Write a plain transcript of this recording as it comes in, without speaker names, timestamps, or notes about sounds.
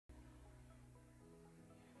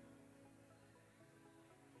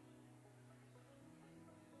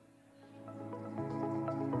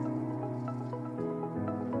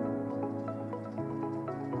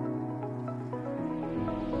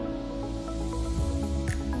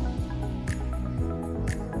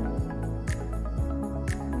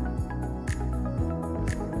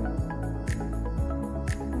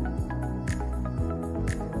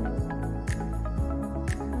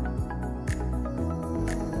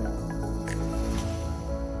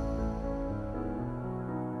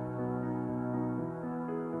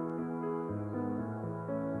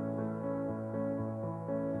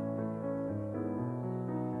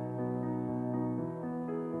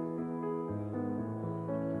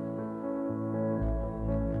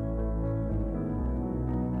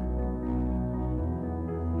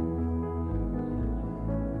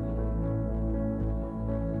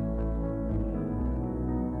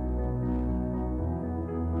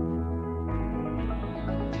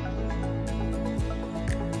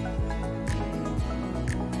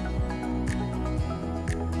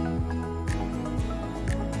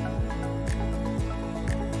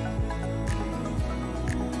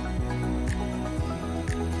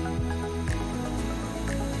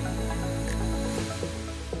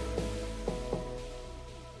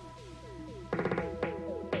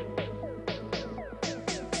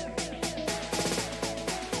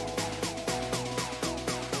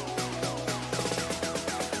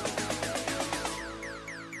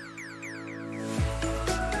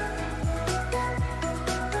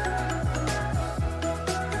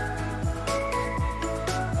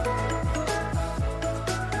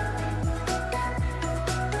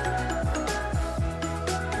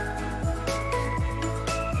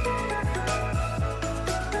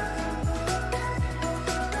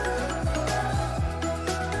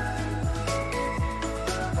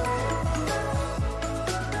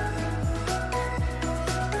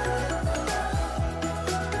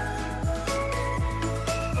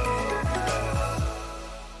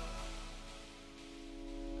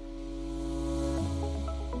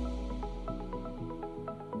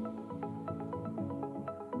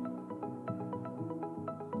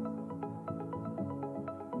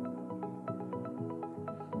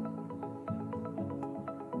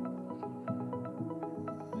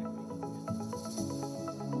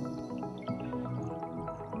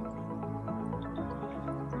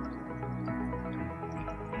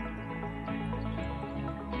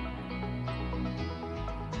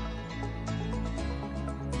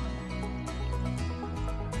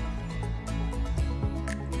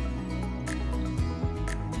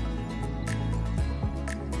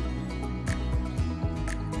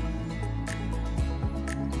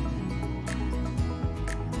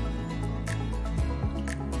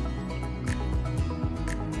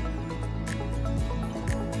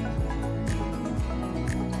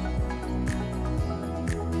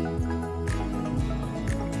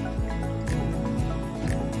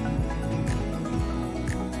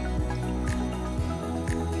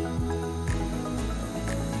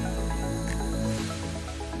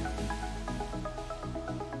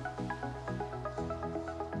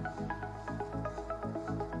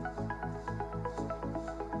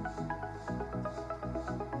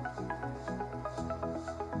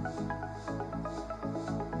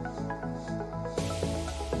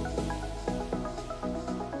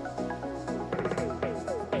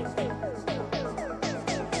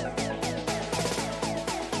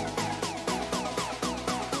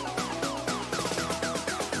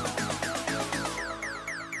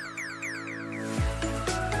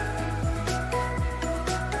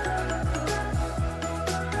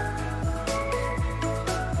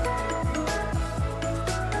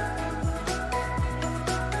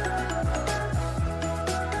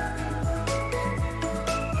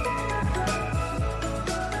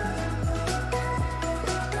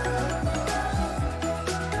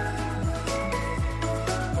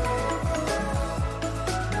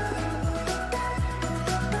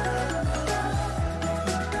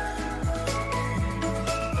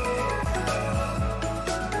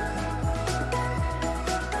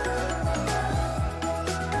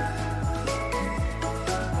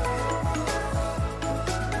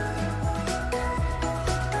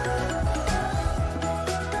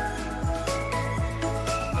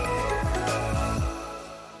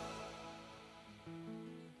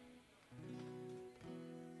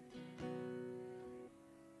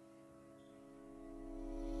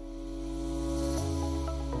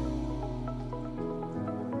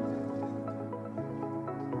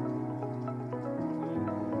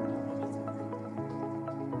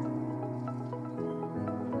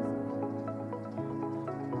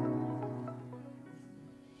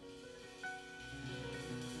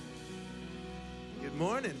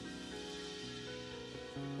morning.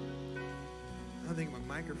 I think my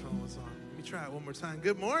microphone was on. Let me try it one more time.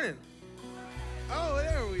 Good morning. Oh,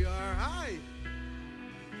 there we are. Hi.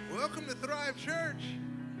 Welcome to Thrive Church.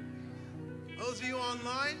 Those of you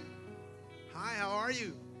online, hi, how are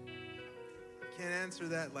you? Can't answer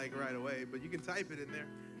that like right away, but you can type it in there.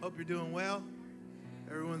 Hope you're doing well.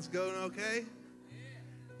 Everyone's going okay?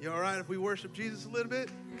 You all right if we worship Jesus a little bit?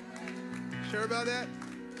 Sure about that?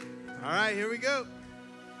 All right, here we go.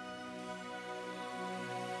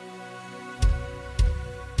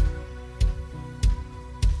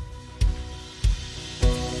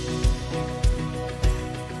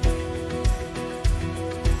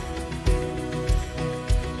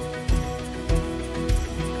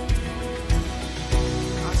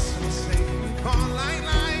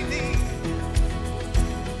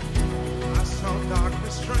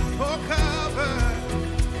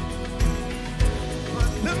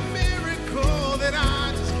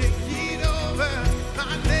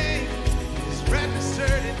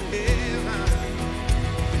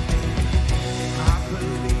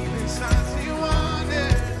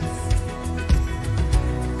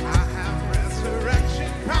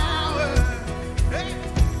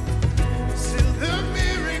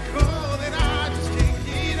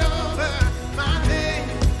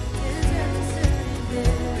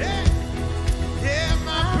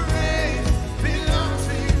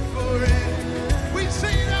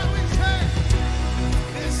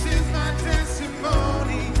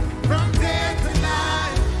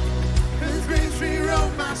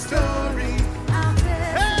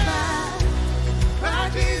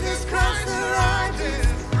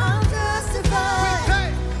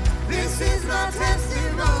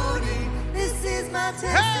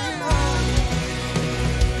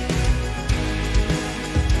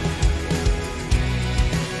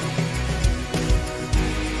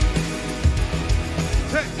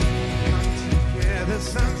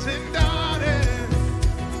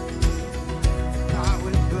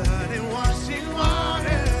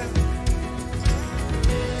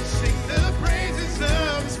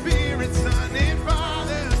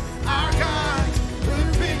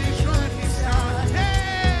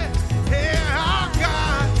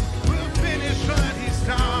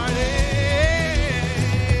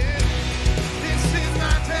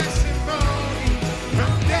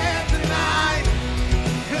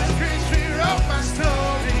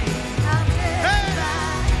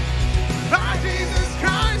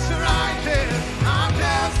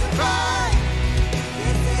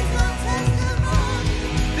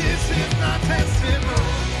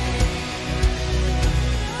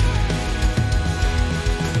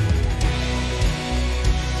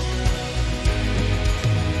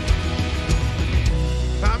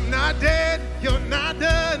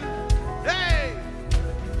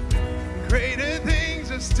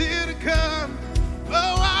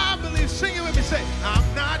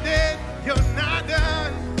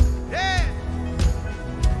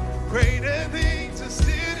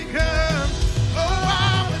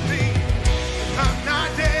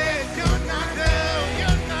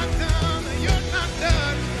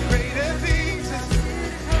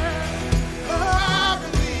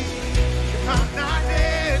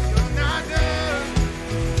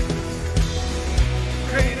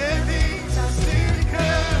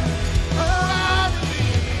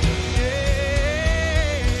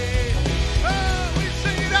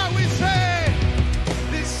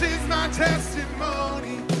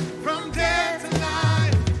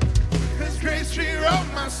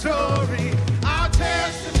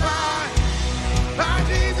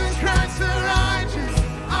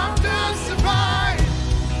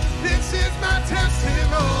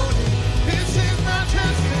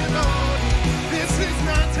 This is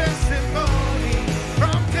my testimony.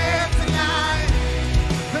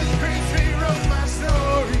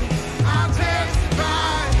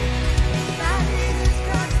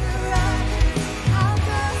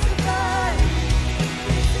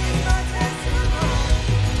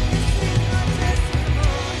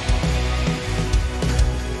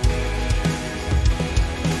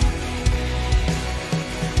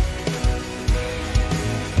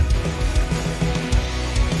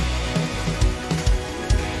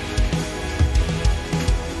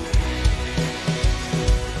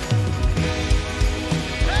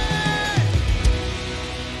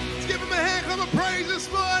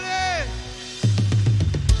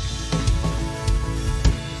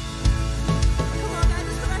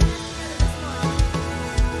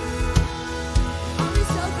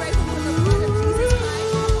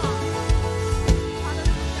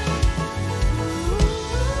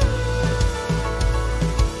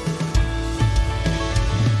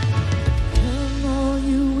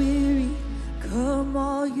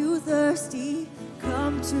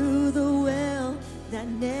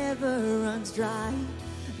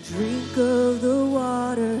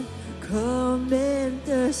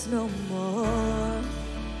 us no more.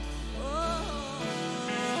 Oh.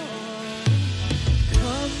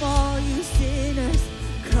 Come all you sinners,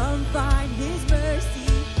 come find his mercy.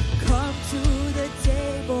 Come to the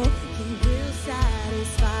table, he will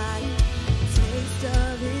satisfy. Taste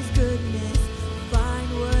of his goodness, find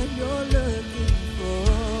what you're looking for.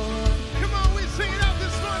 Come on, we sing it out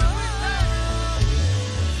this morning.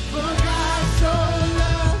 For God so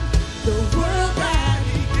loved the world that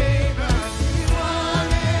he gave us his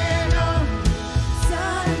one and only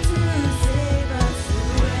Son to save us.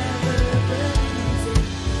 Whoever believes in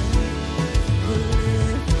him will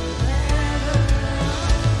live forever.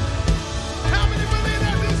 How many believe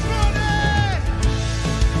that this morning?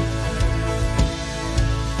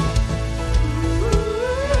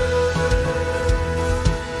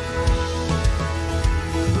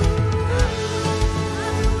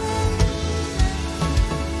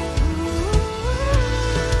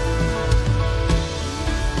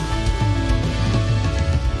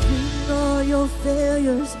 Bring all your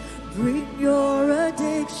failures, bring your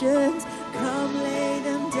addictions. Come lay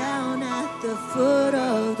them down at the foot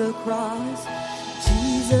of the cross.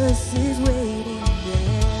 Jesus is waiting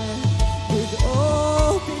there with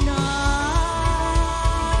open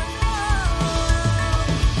arms.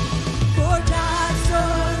 For God so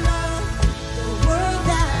loved the world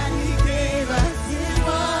that he gave us his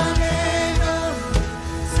one and only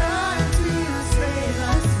Son to save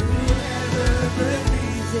us. Whoever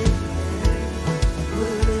believes in him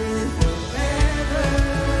will live forever.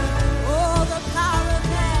 Oh, the power of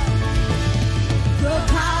hell, the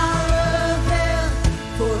power of hell,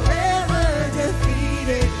 forever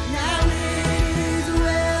defeated. Now it is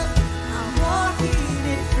well. I'm walking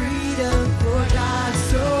in freedom. For God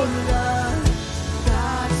so loved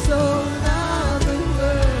the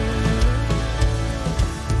world.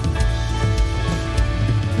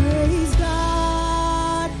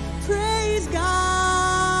 Praise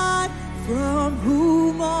God, from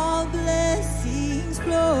whom all blessings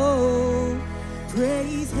flow.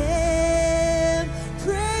 Praise him,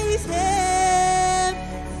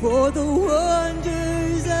 for the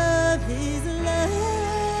wonders of his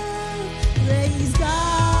love. Praise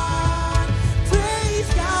God,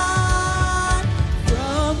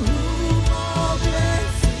 from whom all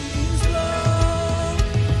blessings flow.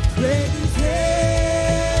 Praise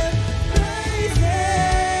him,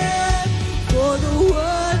 for the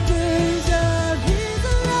wonders of his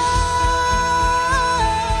love.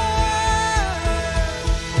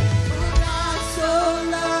 For God so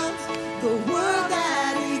loves the world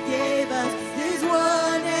that he gave us his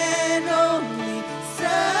one and only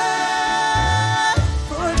Son.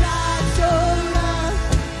 For God so loved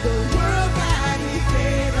the world that he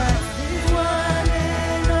gave us his one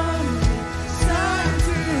and only Son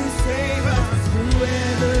to save us.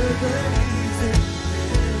 Whoever believes in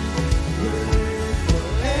him will live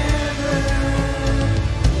forever.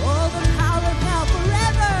 Oh, the power of hell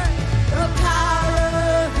forever. The power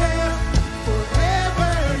of hell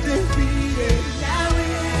forever defeated. Now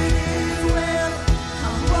it is well.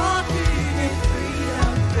 I'm walking in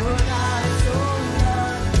freedom. For God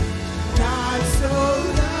so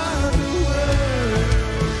loved the world.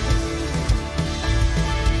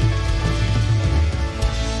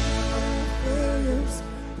 Failures,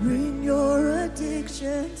 bring your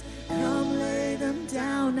addictions. Come lay them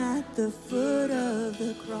down at the foot of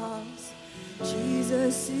the cross.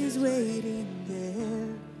 Jesus is waiting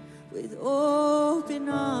there with open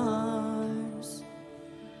arms.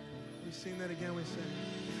 We sing that again, we sing.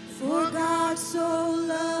 For God so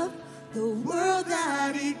loved the world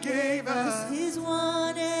that he gave us his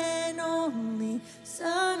one and only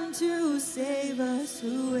Son to save us.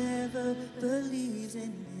 Whoever believes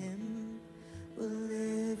in him will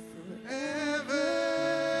live forever.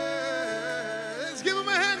 Let's give him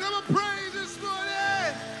a hand of praise this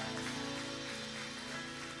morning.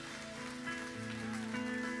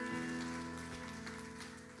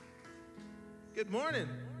 Good morning.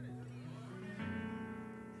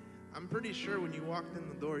 I'm pretty sure when you walked in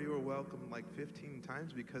the door, you were welcomed like 15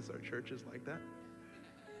 times because our church is like that.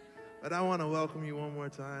 But I want to welcome you one more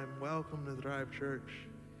time. Welcome to Thrive Church.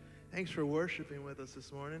 Thanks for worshiping with us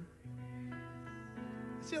this morning.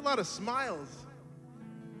 I see a lot of smiles.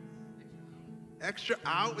 Extra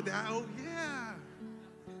out with that. Oh, yeah.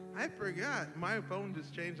 I forgot. My phone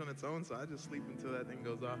just changed on its own, so I just sleep until that thing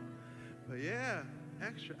goes off. But yeah,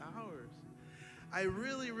 extra hours. I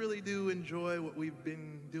really, really do enjoy what we've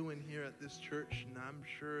been doing here at this church, and I'm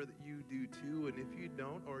sure that you do too. And if you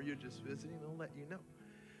don't, or you're just visiting, I'll let you know.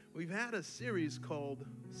 We've had a series called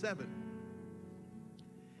 7.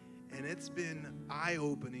 And it's been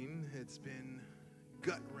eye-opening. It's been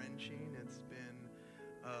gut-wrenching. It's been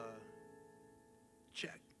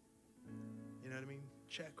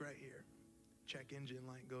check right here. Check engine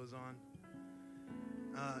light goes on.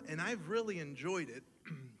 And I've really enjoyed it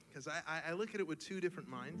because I look at it with two different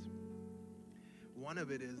minds. One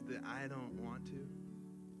of it is that I don't want to.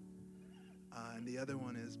 And the other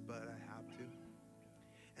one is, but I have to.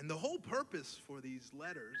 And the whole purpose for these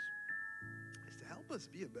letters is to help us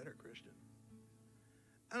be a better Christian.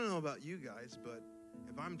 I don't know about you guys, but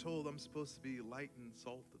if I'm told I'm supposed to be light and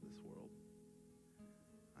salt of this world,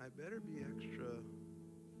 I better be extra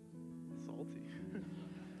salty.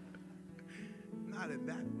 Not in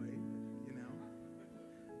that way, you know.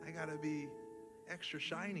 I gotta be extra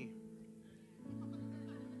shiny.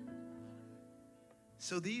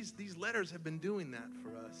 So these letters have been doing that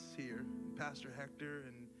for us here. Pastor Hector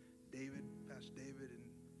and David, Pastor David and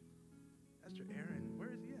Pastor Aaron.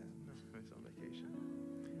 Where is he at? No, he's on vacation.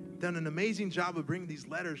 Done an amazing job of bringing these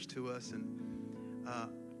letters to us, and I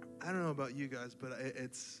don't know about you guys, but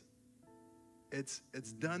it's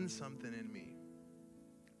done something in me.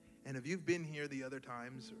 And if you've been here the other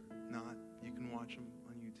times or not, you can watch them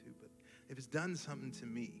on YouTube. But if it's done something to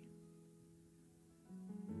me,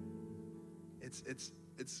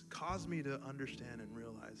 it's caused me to understand and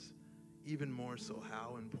realize even more so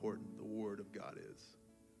how important the Word of God is.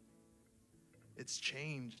 It's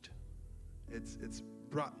changed. It's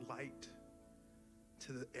brought light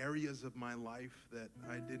to the areas of my life that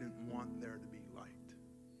I didn't want there to be light.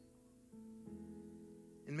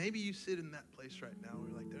 And maybe you sit in that place right now where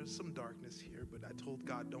you're like, there's some darkness here, but I told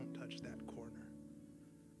God, don't touch that corner.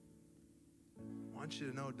 I want you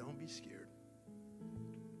to know, don't be scared.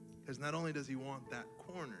 Because not only does he want that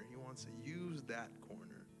corner, he wants to use that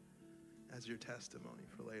corner as your testimony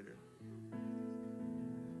for later.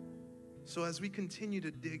 So as we continue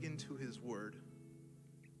to dig into his word,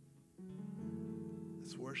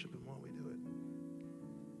 let's worship him while we do it.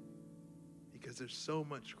 Because there's so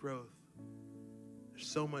much growth. There's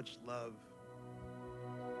so much love.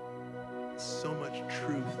 So much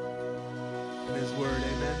truth in his word.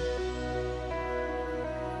 Amen.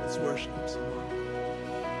 Let's worship him some more.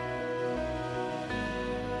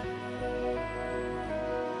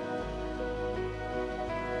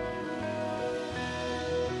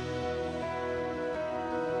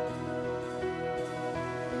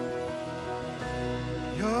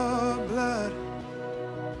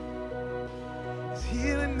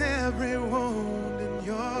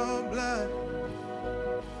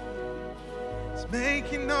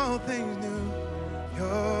 Making all things new.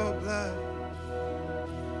 Your blood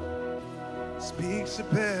speaks a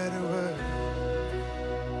better word.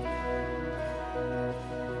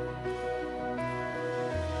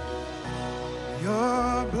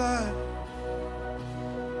 Your blood,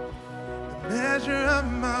 the measure of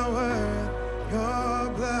my worth. Your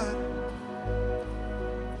blood,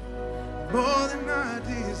 more than I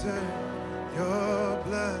deserve. Your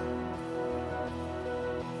blood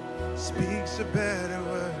speaks a better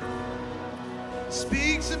word.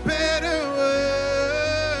 Speaks a better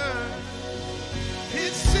word.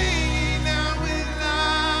 It's singing out with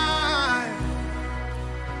life.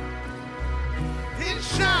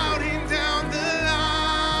 It's shouting down the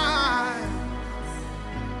line.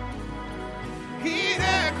 It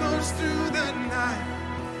echoes through the night.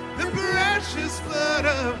 The precious blood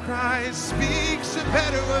of Christ speaks a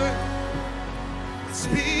better word. It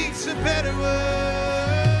speaks a better word.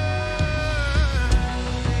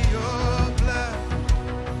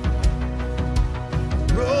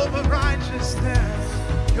 Robe of righteousness,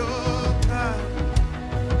 your blood.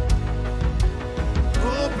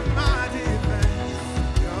 Open my defense,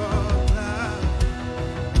 your blood.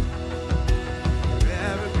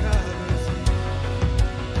 Forever covers me.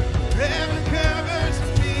 Forever covers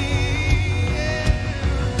me.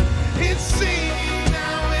 Yeah. It's singing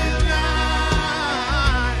now in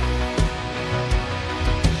life.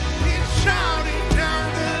 It's shouting down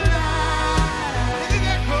the line.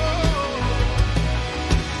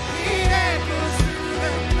 It echoes through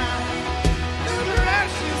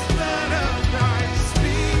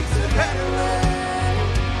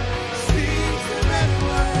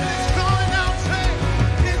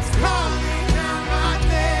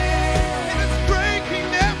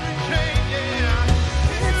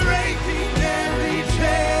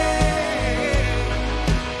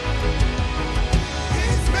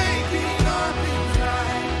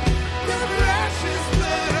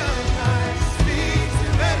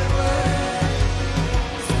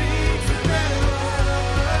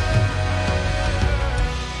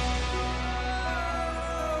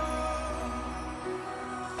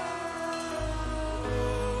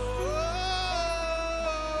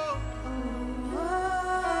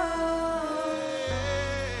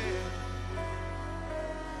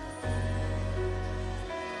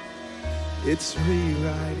It's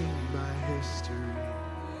rewriting my history.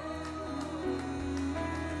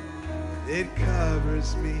 It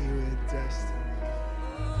covers me with destiny.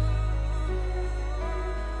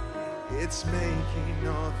 It's making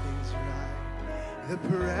all things right. The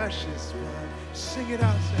precious blood. Sing it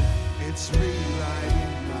out, say, it's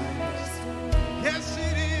rewriting my history. Yes,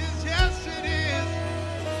 it is. Yes, it is.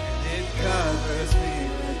 And it covers me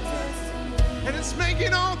with destiny. And it's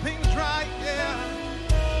making all things right, yeah.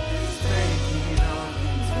 It's making all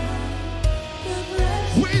things right.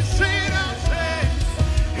 We say it out, say,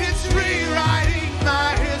 it's rewriting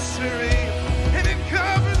my history. And it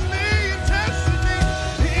covers me with destiny.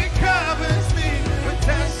 It covers me with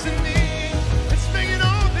destiny. It's making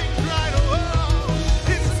all things right. Oh,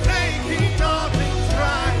 it's making all things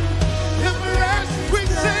right. The rest, we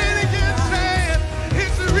say it again, say it.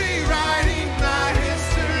 It's rewriting my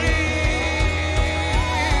history.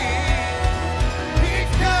 It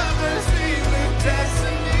covers me with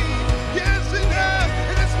destiny. Yes, it does.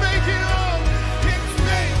 And it's making all things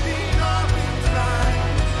right.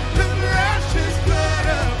 The precious blood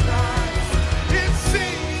of Christ. It's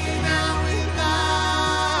singing out in life.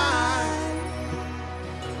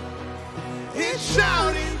 It's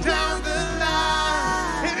shouting down the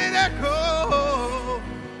line. And it echoes.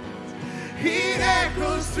 It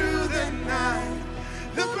echoes through the night.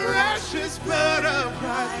 The precious blood of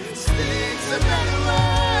Christ speaks a better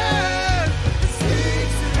word.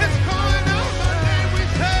 It's calling out my name. We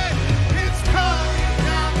say it's calling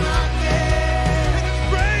out my name. And it's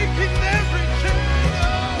breaking every chain.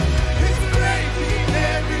 Oh, it's breaking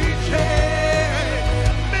every chain.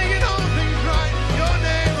 Making all things right. Your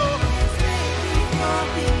name, oh, it's making all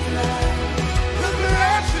things right. The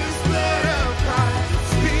precious blood of Christ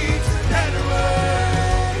speaks a better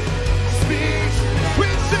word. Speaks. We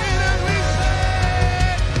say that we say,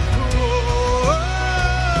 oh, oh,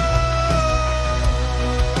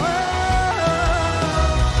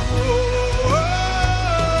 oh, oh.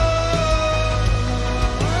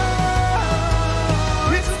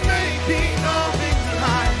 It's making all things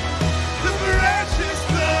right. The precious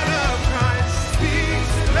blood of Christ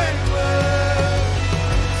speaks a better word.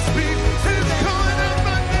 Speaks. It's calling out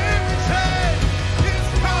my name. We say, it's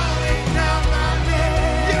calling out my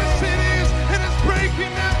name. Yes, it is. And it's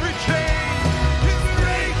breaking every chain. It's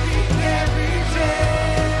breaking every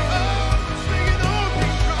chain. Oh, it's making all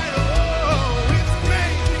things right. Oh, it's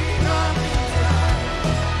making all things right.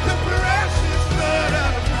 The precious blood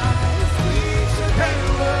of Christ speaks a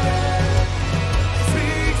better word.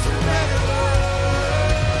 Speaks a better word.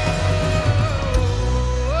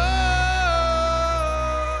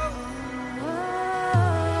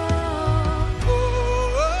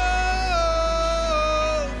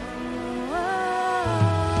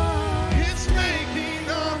 It's making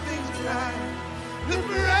all things right. The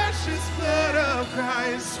precious blood of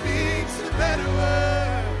Christ speaks a better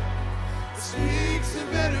word. Speaks a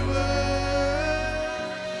better word.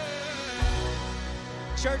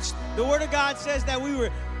 Church, the Word of God says that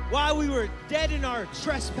while we were dead in our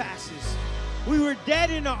trespasses, we were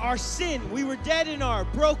dead in our sin, we were dead in our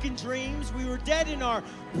broken dreams, we were dead in our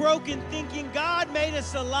broken thinking, God made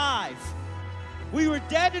us alive. We were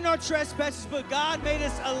dead in our trespasses, but God made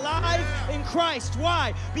us alive in Christ.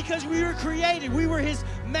 Why? Because we were created. We were His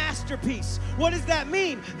masterpiece. What does that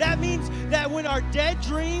mean? That means that when our dead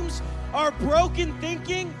dreams, our broken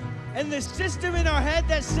thinking, and the system in our head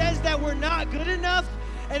that says that we're not good enough,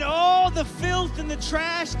 and all the filth and the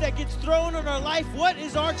trash that gets thrown on our life, what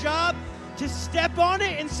is our job? To step on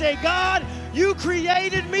it and say, God, you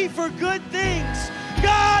created me for good things.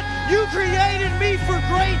 God, you created me for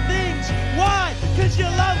great things. Why? Because you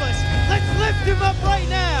love us. Let's lift Him up right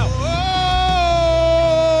now.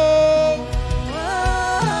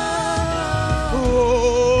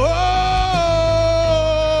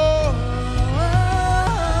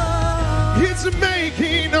 It's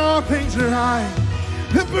making all things right.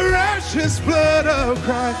 The precious blood of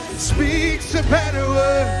Christ speaks a better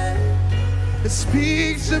word. It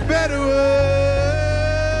speaks a better word.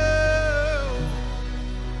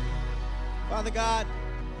 Father God,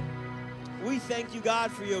 we thank you,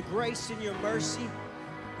 God, for your grace and your mercy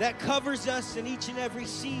that covers us in each and every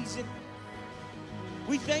season.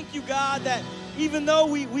 We thank you, God, that even though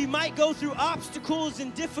we might go through obstacles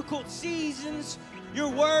and difficult seasons, your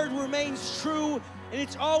word remains true, and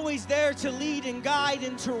it's always there to lead and guide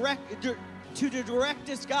and to direct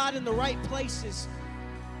us, God, in the right places.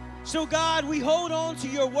 So, God, we hold on to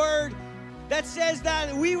your word that says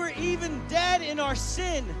that we were even dead in our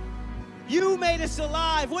sin. You made us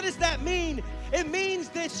alive. What does that mean? It means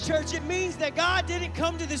this, church. It means that God didn't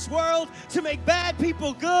come to this world to make bad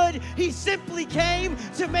people good. He simply came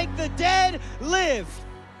to make the dead live.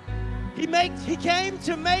 He came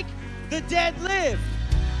to make the dead live.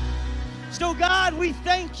 So God, we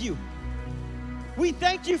thank you. We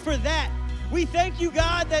thank you for that. We thank you,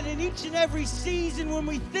 God, that in each and every season when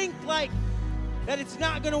we think like that it's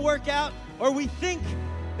not going to work out, or we think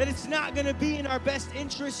that it's not going to be in our best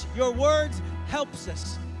interest, your words helps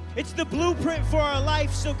us. It's the blueprint for our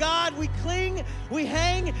life. So God, we cling, we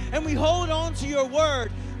hang, and we hold on to your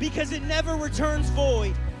word because it never returns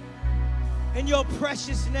void. In your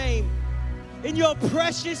precious name, in your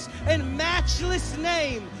precious and matchless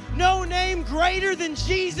name, no name greater than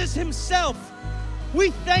Jesus himself.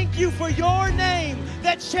 We thank you for your name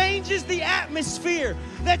that changes the atmosphere,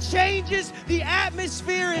 that changes the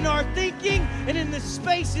atmosphere in our thinking and in the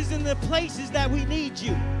spaces and the places that we need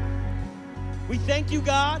you. We thank you,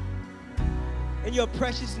 God, in your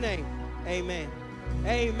precious name. Amen.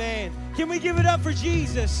 Amen. Can we give it up for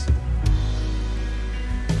Jesus?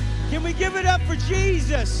 Can we give it up for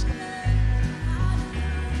Jesus?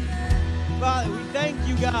 Father, we thank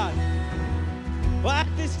you, God. Well, at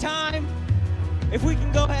this time, if we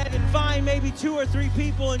can go ahead and find maybe 2 or 3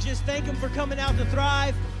 people and just thank them for coming out to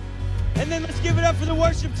Thrive. And then let's give it up for the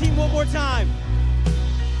worship team one more time.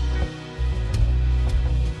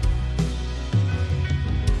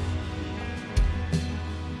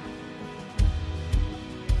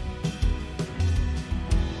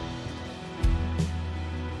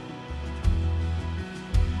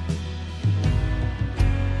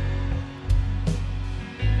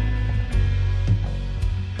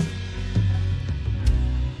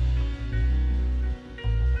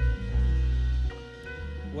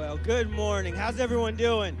 Good morning. How's everyone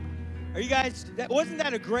doing? Are you guys, wasn't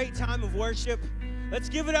that a great time of worship? Let's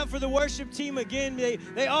give it up for the worship team again.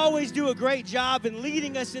 They always do a great job in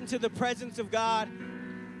leading us into the presence of God.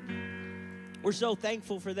 We're so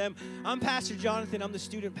thankful for them. I'm Pastor Jonathan. I'm the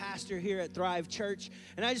student pastor here at Thrive Church.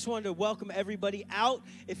 And I just wanted to welcome everybody out.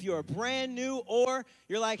 If you're brand new or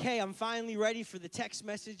you're like, hey, I'm finally ready for the text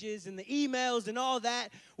messages and the emails and all that,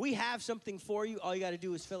 we have something for you. All you got to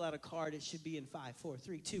do is fill out a card. It should be in 5, 4,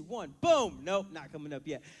 3, 2, 1. Boom. Nope, not coming up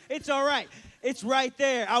yet. It's all right. It's right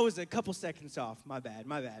there. I was a couple seconds off. My bad,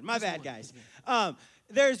 guys.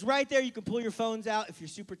 There's right there. You can pull your phones out if you're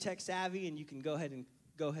super tech savvy, and you can go ahead and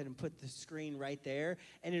put the screen right there,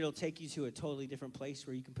 and it'll take you to a totally different place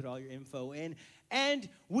where you can put all your info in, and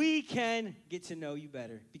we can get to know you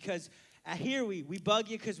better, because here we bug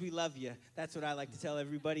you because we love you. That's what I like to tell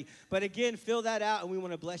everybody. But again, fill that out, and we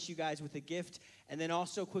want to bless you guys with a gift. And then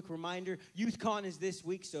also, quick reminder, YouthCon is this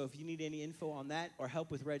week, so if you need any info on that or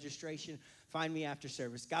help with registration, find me after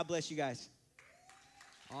service. God bless you guys.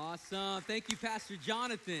 Awesome. Thank you, Pastor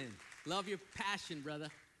Jonathan. Love your passion, brother.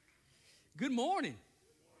 Good morning.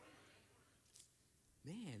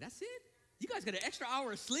 Man, that's it? You guys got an extra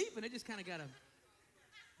hour of sleep, and it just kind of got a...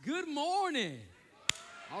 Good morning.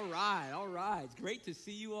 All right. It's great to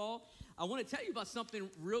see you all. I want to tell you about something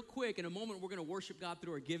real quick. In a moment, we're going to worship God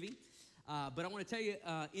through our giving. But I want to tell you,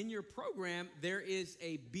 in your program, there is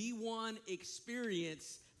a B1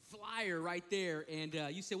 experience flyer right there. And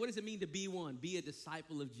you say, what does it mean to be one? Be a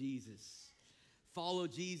disciple of Jesus. Follow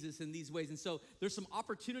Jesus in these ways. And so there's some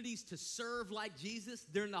opportunities to serve like Jesus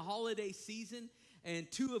during the holiday season.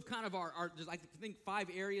 And 2 of kind of there's I think 5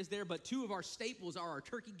 areas there, but 2 of our staples are our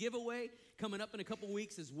turkey giveaway coming up in a couple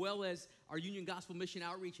weeks, as well as our Union Gospel Mission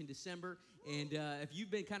Outreach in December. And if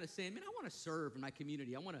you've been kind of saying, man, I want to serve in my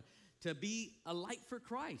community. I want to be a light for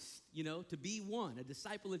Christ, to be one, a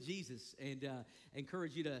disciple of Jesus. And I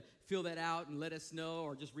encourage you to fill that out and let us know,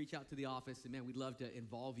 or just reach out to the office. And, man, we'd love to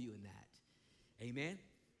involve you in that. Amen?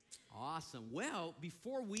 Awesome. Well,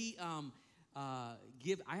 before we... I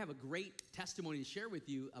have a great testimony to share with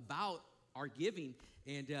you about our giving.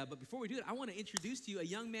 And but before we do it, I want to introduce to you a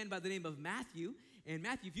young man by the name of Matthew. And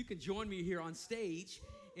Matthew, if you can join me here on stage.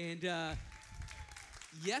 And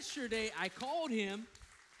yesterday I called him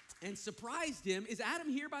and surprised him. Is Adam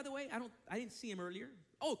here, by the way? I didn't see him earlier.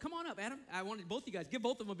 Oh, come on up, Adam. I wanted both of you guys. Give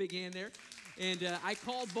both of them a big hand there. And I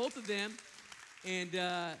called both of them, and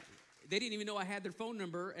they didn't even know I had their phone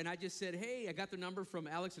number, and I just said, hey, I got their number from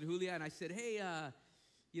Alex and Julia, and I said, hey,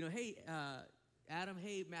 Adam,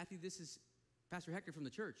 hey, Matthew, this is Pastor Hector from the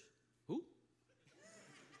church. Who?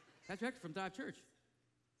 Pastor Hector from Thrive Church.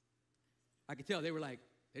 I could tell they were like,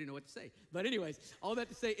 they didn't know what to say. But anyways, all that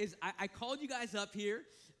to say is I called you guys up here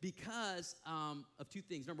because of 2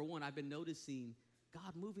 things. Number 1, I've been noticing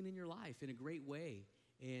God moving in your life in a great way.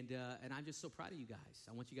 And I'm just so proud of you guys.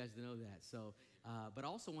 I want you guys to know that. So, but I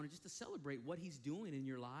also wanted just to celebrate what he's doing in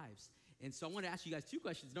your lives. And so I want to ask you guys 2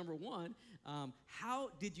 questions. Number one, how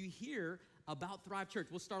did you hear about Thrive Church?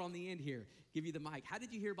 We'll start on the end here. Give you the mic. How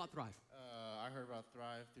did you hear about Thrive? I heard about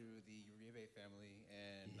Thrive through the Uribe family,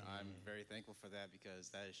 and I'm very thankful for that because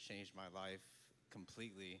that has changed my life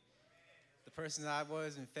completely. The person that I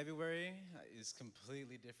was in February is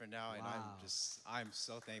completely different now, and Wow. I'm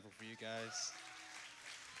so thankful for you guys.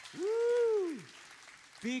 Woo!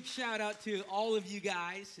 Big shout out to all of you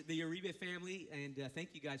guys, the Uribe family, and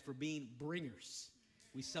thank you guys for being bringers.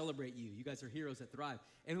 We celebrate you. You guys are heroes at Thrive.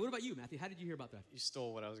 And what about you, Matthew? How did you hear about Thrive? You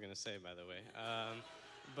stole what I was going to say, by the way.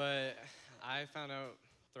 But I found out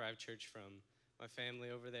Thrive Church from my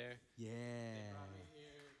family over there. Yeah. They brought me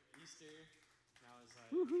here Easter, and I was like,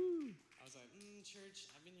 Woohoo! church,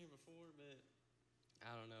 I've been here before, but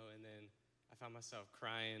I don't know. And then I found myself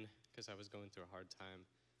crying because I was going through a hard time.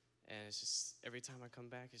 And it's just, every time I come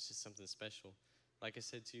back, it's just something special. Like I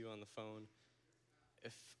said to you on the phone,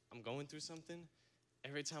 if I'm going through something,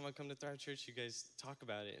 every time I come to Thrive Church, you guys talk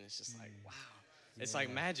about it, and it's just like, wow. It's like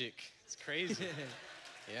magic. It's crazy.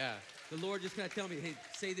 Yeah. The Lord just kind of tell me, hey,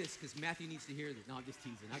 say this because Matthew needs to hear this. No, I'm just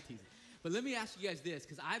teasing. I'm teasing. But let me ask you guys this,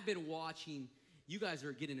 because I've been watching. You guys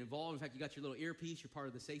are getting involved. In fact, you got your little earpiece. You're part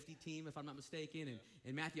of the safety team, if I'm not mistaken.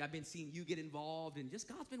 And Matthew, I've been seeing you get involved, and just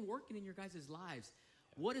God's been working in your guys' lives.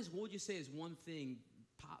 What would you say is one thing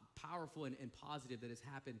powerful and positive that has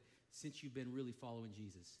happened since you've been really following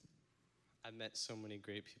Jesus? I've met so many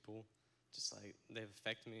great people. Just like, they've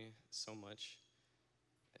affected me so much.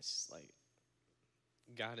 It's just like,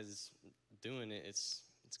 God is doing it. It's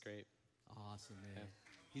great. Awesome, man. Yeah.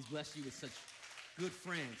 He's blessed you with such good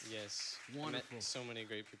friends. Yes. Wonderful. I met so many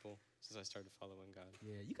great people since I started following God.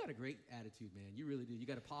 Yeah, you got a great attitude, man. You really do. You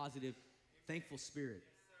got a positive, thankful spirit.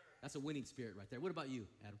 That's a winning spirit right there. What about you,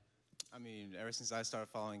 Adam? I mean, ever since I started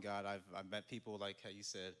following God, I've met people like how you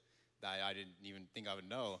said that I didn't even think I would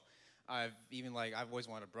know. I've always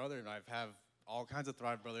wanted a brother, and I've have all kinds of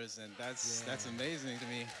Thrive brothers, and that's amazing to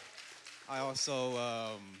me. I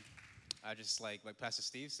also I just like Pastor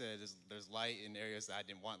Steve said, there's light in areas that I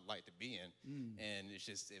didn't want light to be in, and it's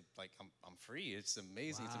just I'm free. It's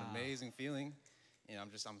amazing. Wow. It's an amazing feeling, and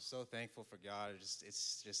I'm so thankful for God.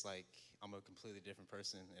 It's just like I'm a completely different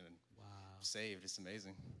person, and I'm saved. It's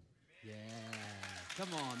amazing. Yeah, come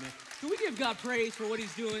on, man. Can we give God praise for what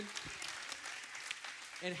He's doing?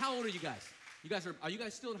 And how old are you guys? Are you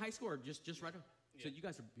guys still in high school or just right now? Yeah. So you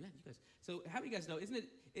guys. So how do you guys know? Isn't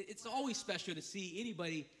it's always special to see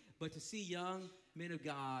anybody, but to see young men of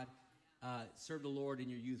God serve the Lord in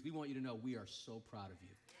your youth. We want you to know we are so proud of you.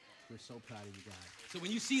 We're so proud of you guys. So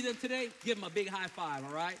when you see them today, give them a big high five,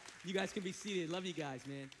 all right? You guys can be seated. Love you guys,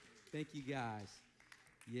 man. Thank you guys.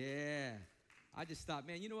 Yeah. I just thought,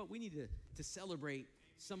 man, you know what? We need to celebrate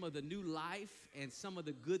some of the new life and some of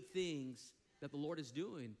the good things that the Lord is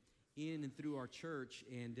doing in and through our church.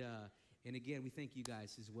 And again, we thank you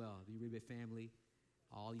guys as well, the Uribe family,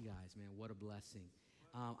 all you guys, man. What a blessing.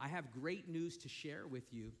 I have great news to share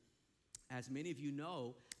with you. As many of you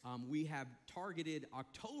know, we have targeted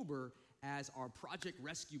October as our Project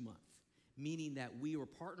Rescue Month, meaning that we are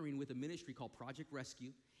partnering with a ministry called Project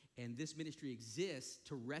Rescue, and this ministry exists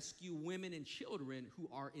to rescue women and children who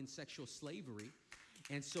are in sexual slavery.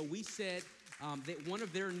 And so we said that one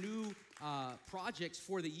of their new projects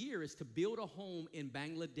for the year is to build a home in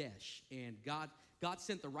Bangladesh. And God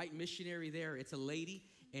sent the right missionary there. It's a lady,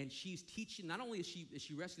 and she's teaching, not only is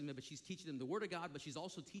she rescuing them, but she's teaching them the Word of God, but she's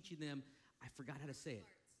also teaching them, I forgot how to say it,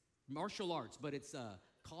 martial arts, but it's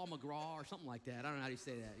Khal McGraw or something like that. I don't know how you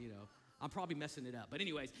say that, you know. I'm probably messing it up. But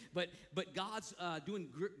anyways, but God's doing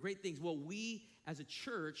great things. Well, we as a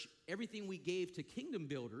church, everything we gave to Kingdom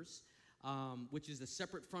Builders, which is a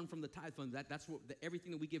separate fund from the tithe fund, that's what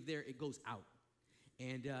everything that we give there, it goes out.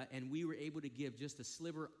 And we were able to give just a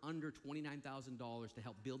sliver under $29,000 to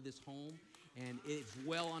help build this home. And it's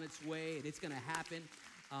well on its way, and it's going to happen.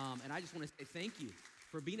 And I just want to say thank you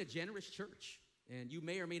for being a generous church. And you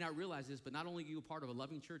may or may not realize this, but not only are you a part of a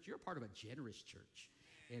loving church, you're a part of a generous church.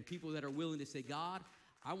 And people that are willing to say, God,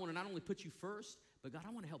 I want to not only put you first, but God,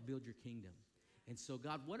 I want to help build your kingdom. And so,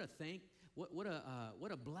 God, what a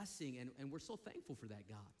blessing, and we're so thankful for that,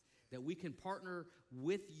 God, that we can partner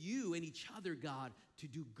with you and each other, God, to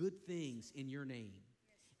do good things in your name.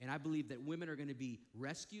 And I believe that women are going to be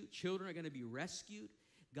rescued, children are going to be rescued,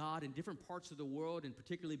 God, in different parts of the world, and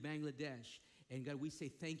particularly Bangladesh. And God, we say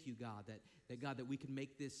thank you, God, that we can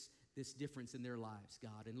make this difference in their lives,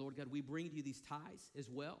 God. And Lord God, we bring to you these tithes as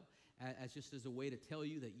well, as just as a way to tell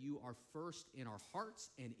you that you are first in our hearts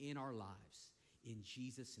and in our lives. In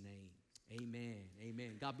Jesus' name, amen,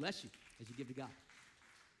 amen. God bless you as you give to God.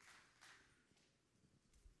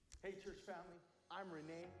 Hey, church family, I'm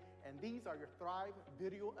Renee, and these are your Thrive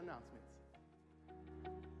video announcements.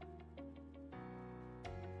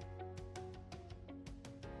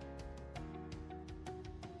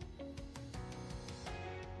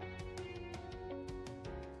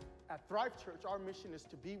 At Thrive Church, our mission is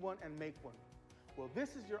to be one and make one. Well,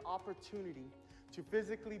 this is your opportunity to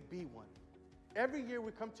physically be one. Every year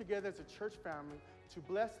we come together as a church family to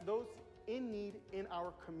bless those in need in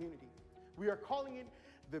our community. We are calling it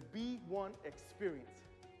the Be One Experience.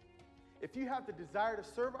 If you have the desire to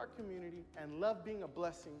serve our community and love being a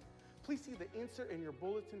blessing, please see the insert in your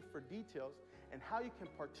bulletin for details and how you can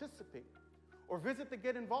participate, or visit the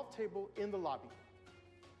Get Involved table in the lobby.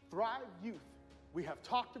 Thrive Youth. We have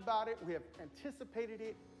talked about it, we have anticipated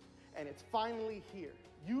it, and it's finally here.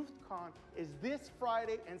 YouthCon is this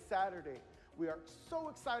Friday and Saturday. We are so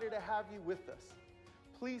excited to have you with us.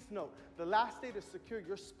 Please note, the last day to secure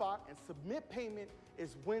your spot and submit payment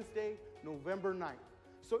is Wednesday, November 9th.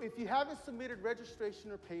 So if you haven't submitted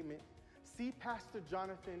registration or payment, see Pastor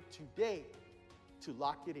Jonathan today to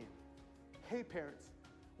lock it in. Hey parents,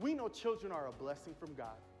 we know children are a blessing from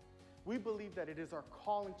God. We believe that it is our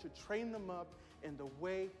calling to train them up in the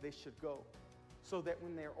way they should go, so that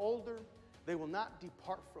when they're older, they will not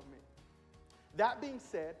depart from it. That being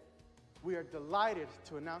said, we are delighted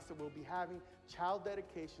to announce that we'll be having child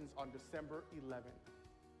dedications on December 11th.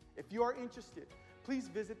 If you are interested, please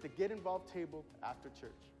visit the Get Involved table after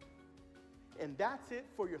church. And that's it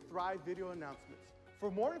for your Thrive video announcements. For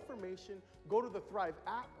more information, go to the Thrive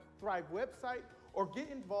app, Thrive website, or Get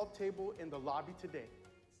Involved table in the lobby today.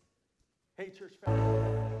 Hey, church family.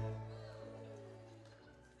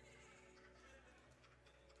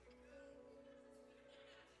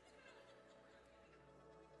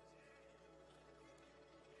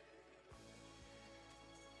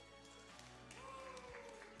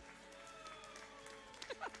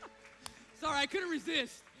 Sorry, I couldn't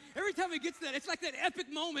resist. Every time it gets that, it's like that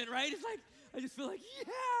epic moment, right? It's like, I just feel like,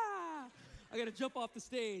 yeah! I got to jump off the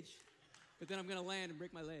stage, but then I'm going to land and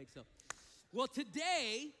break my leg. So, well,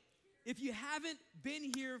 today, if you haven't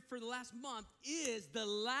been here for the last month, is the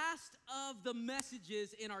last of the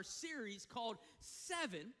messages in our series called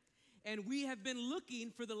 7. And we have been looking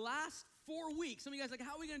for the last 4 weeks. Some of you guys are like,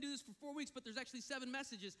 how are we going to do this for 4 weeks? But there's actually 7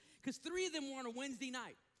 messages, because 3 of them were on a Wednesday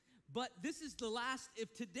night. But this is the last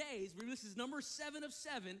of today's. This is number 7 of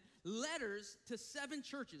 7, letters to 7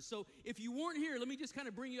 churches. So if you weren't here, let me just kind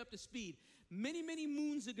of bring you up to speed. Many, many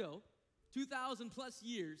moons ago, 2,000 plus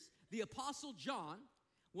years, the Apostle John,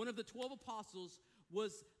 one of the 12 apostles,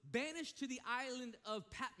 was banished to the island of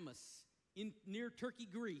Patmos near Turkey,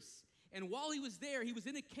 Greece. And while he was there, he was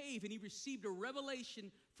in a cave, and he received a revelation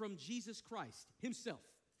from Jesus Christ himself.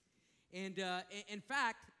 And in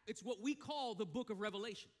fact, it's what we call the book of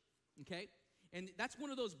Revelation. Okay? And that's one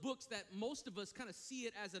of those books that most of us kind of see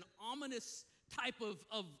it as an ominous type of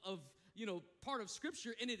part of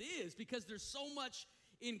Scripture, and it is, because there's so much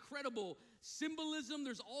incredible symbolism.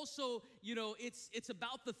 There's also, it's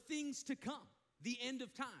about the things to come, the end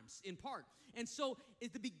of times, in part. And so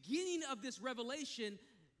at the beginning of this revelation,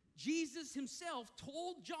 Jesus himself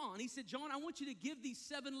told John, he said, John, I want you to give these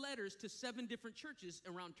 7 letters to 7 different churches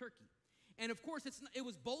around Turkey. And of course, it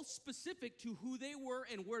was both specific to who they were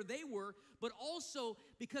and where they were, but also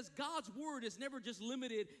because God's word is never just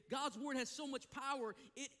limited. God's word has so much power.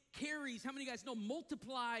 It carries, how many of you guys know,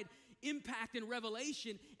 multiplied impact and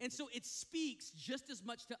revelation. And so it speaks just as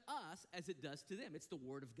much to us as it does to them. It's the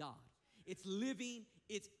word of God. It's living,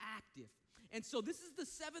 it's active. And so this is the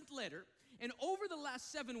 7th letter. And over the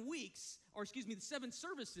last 7 weeks, the 7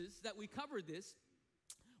 services that we covered this,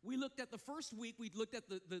 we looked at the first week, we looked at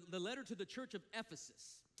the letter to the church of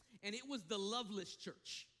Ephesus. And it was the loveless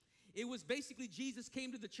church. It was basically Jesus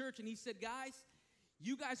came to the church and he said, guys,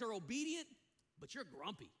 you guys are obedient, but you're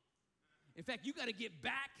grumpy. In fact, you got to get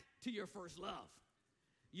back to your first love.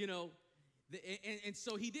 And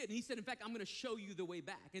so he did. And he said, in fact, I'm going to show you the way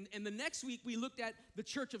back. And the next week, we looked at the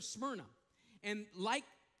church of Smyrna. And like,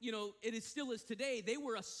 it is still is today, they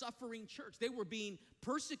were a suffering church. They were being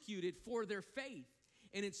persecuted for their faith.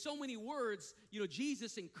 And in so many words,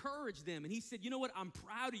 Jesus encouraged them. And he said, you know what? I'm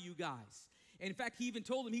proud of you guys. And in fact, he even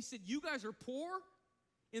told them, he said, you guys are poor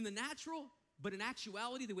in the natural, but in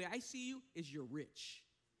actuality, the way I see you is you're rich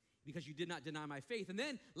because you did not deny my faith. And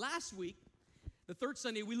then last week, the third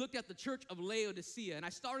Sunday, we looked at the church of Laodicea. And I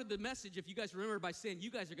started the message, if you guys remember, by saying,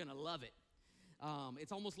 you guys are going to love it.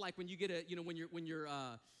 It's almost like when you get when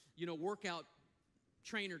your workout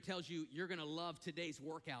trainer tells you you're going to love today's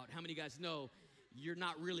workout. How many of you guys know you're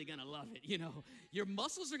not really going to love it? Your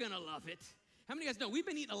muscles are going to love it. How many of you guys know we've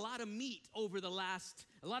been eating a lot of meat over the last,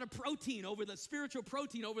 a lot of protein over the spiritual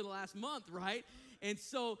protein over the last month, right? And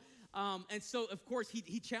so of course,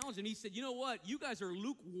 he challenged him. He said, you know what? You guys are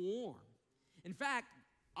lukewarm. In fact,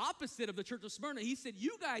 opposite of the church of Smyrna, he said,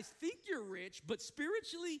 you guys think you're rich, but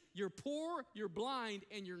spiritually, you're poor, you're blind,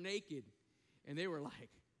 and you're naked. And they were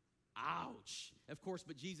like, ouch. Of course,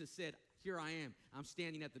 but Jesus said, here I am. I'm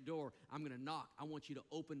standing at the door. I'm going to knock. I want you to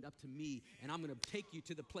open up to me, and I'm going to take you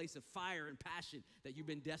to the place of fire and passion that you've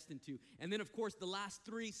been destined to. And then, of course, the last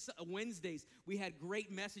 3 Wednesdays, we had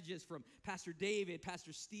great messages from Pastor David,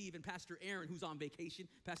 Pastor Steve, and Pastor Aaron, who's on vacation.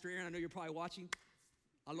 Pastor Aaron, I know you're probably watching.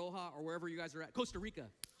 Aloha, or wherever you guys are at. Costa Rica.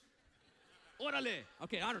 Orale.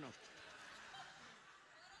 Okay, I don't know.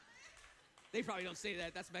 They probably don't say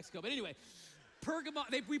that. That's Mexico. But anyway,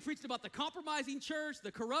 Pergamum, we preached about the compromising church,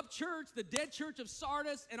 the corrupt church, the dead church of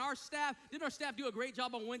Sardis, and our staff. Didn't our staff do a great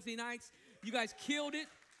job on Wednesday nights? You guys killed it.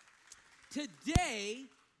 Today,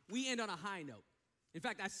 we end on a high note. In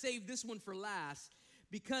fact, I saved this one for last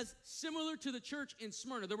because similar to the church in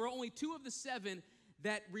Smyrna, there were only 2 of the 7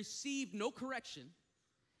 that received no correction.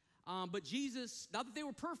 But Jesus, not that they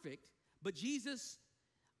were perfect, but Jesus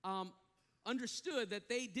understood that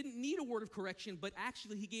they didn't need a word of correction, but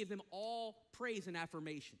actually he gave them all praise and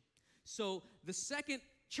affirmation. So the second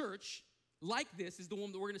church like this is the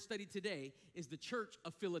one that we're going to study today, is the church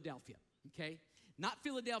of Philadelphia, okay? Not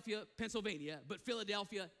Philadelphia, Pennsylvania, but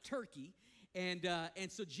Philadelphia, Turkey. And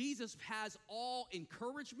so Jesus has all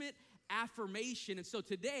encouragement, affirmation. And so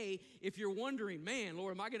today, if you're wondering, man,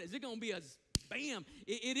 Lord, is it going to be a bam?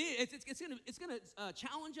 It is. It's going to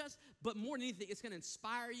challenge us, but more than anything, it's going to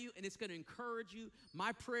inspire you and it's going to encourage you.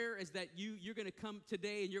 My prayer is that you're going to come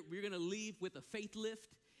today and you're going to leave with a faith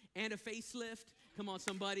lift and a facelift. Come on,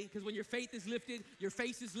 somebody, because when your faith is lifted, your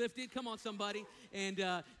face is lifted. Come on, somebody, and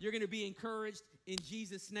you're going to be encouraged in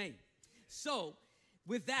Jesus' name. So,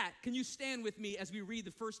 with that, can you stand with me as we read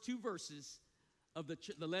the first 2 verses of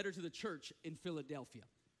the letter to the church in Philadelphia?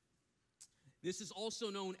 This is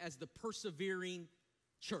also known as the persevering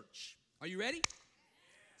church. Are you ready?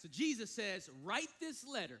 So Jesus says, write this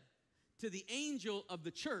letter to the angel of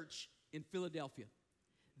the church in Philadelphia.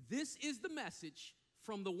 This is the message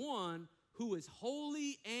from the one who is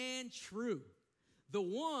holy and true, the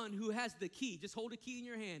one who has the key. Just hold a key in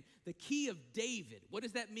your hand, the key of David. What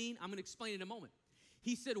does that mean? I'm going to explain in a moment.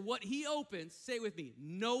 He said, what he opens, say it with me,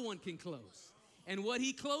 no one can close. And what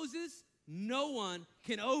he closes, no one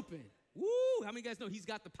can open. Woo! How many of you guys know he's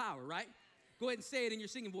got the power, right? Go ahead and say it in your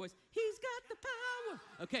singing voice. He's got the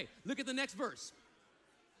power. Okay, look at the next verse.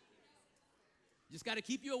 Just got to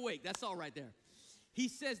keep you awake. That's all right there. He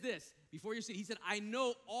says this, before you see, he said, I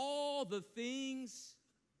know all the things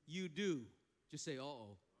you do. Just say,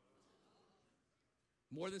 uh-oh.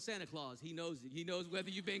 More than Santa Claus, he knows it. He knows whether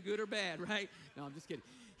you've been good or bad, right? No, I'm just kidding.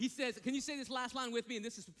 He says, can you say this last line with me? And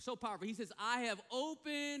this is so powerful. He says, I have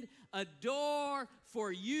opened a door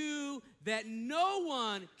for you that no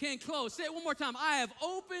one can close. Say it one more time. I have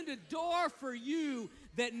opened a door for you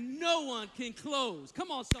that no one can close. Come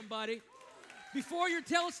on, somebody. Before you're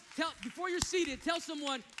seated, tell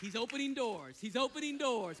someone, he's opening doors. He's opening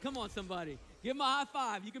doors. Come on, somebody. Give him a high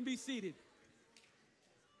five. You can be seated.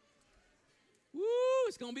 Woo,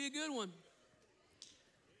 it's going to be a good one.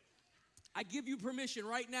 I give you permission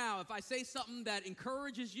right now. If I say something that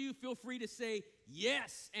encourages you, feel free to say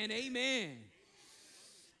yes and amen.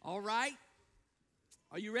 All right?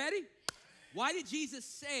 Are you ready? Why did Jesus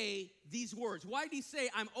say these words? Why did he say,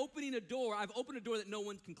 I'm opening a door? I've opened a door that no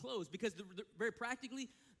one can close. Because very practically,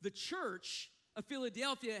 the church of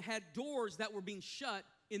Philadelphia had doors that were being shut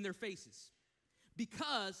in their faces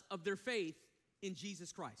because of their faith in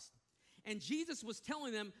Jesus Christ. And Jesus was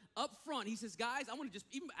telling them up front, he says, guys, I want to just,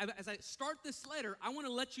 even as I start this letter, I want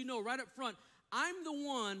to let you know right up front, I'm the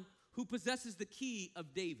one who possesses the key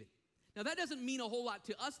of David. Now, that doesn't mean a whole lot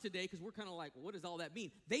to us today because we're kind of like, well, what does all that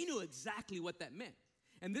mean? They knew exactly what that meant.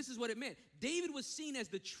 And this is what it meant. David was seen as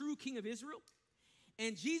the true king of Israel.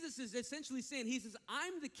 And Jesus is essentially saying, he says,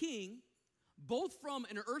 I'm the king, both from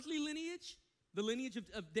an earthly lineage, the lineage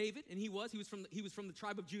of David, and he was from the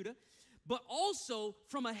tribe of Judah, but also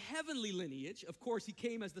from a heavenly lineage. Of course, he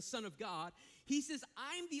came as the Son of God. He says,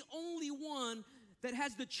 I'm the only one that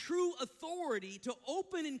has the true authority to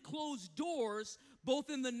open and close doors,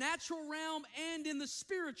 both in the natural realm and in the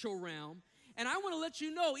spiritual realm. And I want to let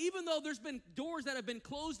you know, even though there's been doors that have been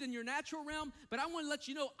closed in your natural realm, but I want to let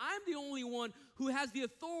you know, I'm the only one who has the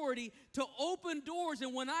authority to open doors,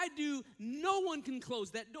 and when I do, no one can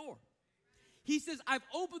close that door. He says, I've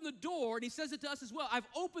opened the door, and he says it to us as well, I've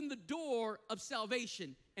opened the door of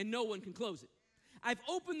salvation, and no one can close it. I've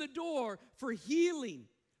opened the door for healing,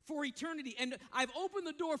 for eternity. And I've opened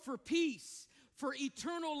the door for peace, for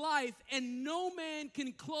eternal life, and no man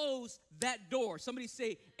can close that door. Somebody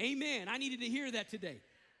say, amen. I needed to hear that today.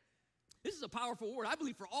 This is a powerful word, I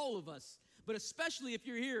believe, for all of us, but especially if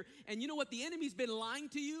you're here. And you know what? The enemy's been lying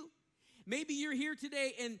to you. Maybe you're here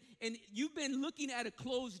today and you've been looking at a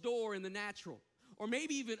closed door in the natural, or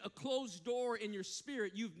maybe even a closed door in your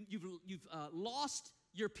spirit. You've lost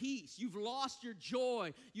your peace. You've lost your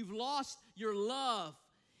joy. You've lost your love.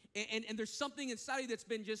 And there's something inside of you that's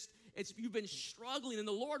been you've been struggling. And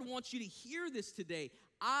the Lord wants you to hear this today.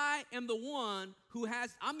 I am the one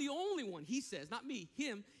I'm the only one, he says, not me,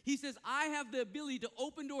 him. He says, I have the ability to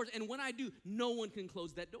open doors. And when I do, no one can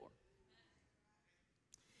close that door.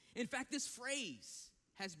 In fact, this phrase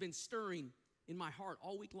has been stirring in my heart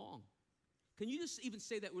all week long. Can you just even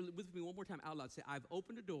say that with me one more time out loud? Say, I've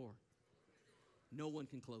opened a door. No one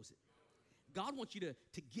can close it. God wants you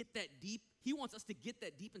to get that deep. He wants us to get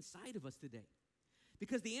that deep inside of us today.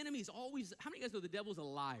 Because the enemy is always, how many of you guys know the devil's a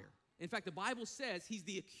liar? In fact, the Bible says he's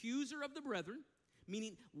the accuser of the brethren,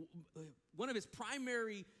 meaning one of his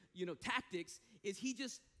primary, tactics is he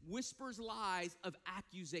just whispers lies of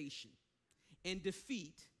accusation and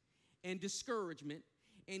defeat and discouragement,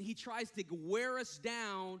 and he tries to wear us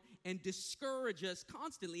down and discourage us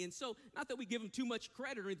constantly. And so, not that we give him too much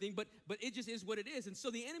credit or anything, but it just is what it is. And so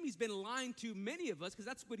the enemy's been lying to many of us, because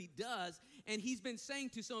that's what he does, and he's been saying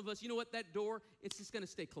to some of us, you know what, that door, it's just going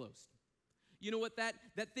to stay closed. You know what, that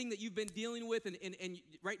thing that you've been dealing with, and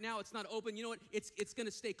right now it's not open, you know what, it's going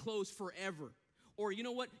to stay closed forever. Or you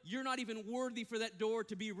know what, you're not even worthy for that door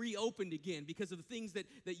to be reopened again because of the things that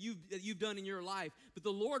you've done in your life. But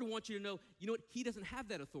the Lord wants you to know, you know what, he doesn't have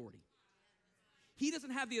that authority. He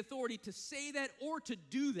doesn't have the authority to say that or to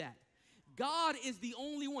do that. God is the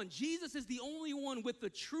only one. Jesus is the only one with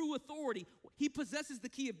the true authority. He possesses the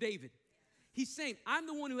key of David. He's saying, I'm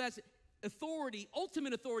the one who has authority,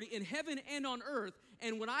 ultimate authority in heaven and on earth.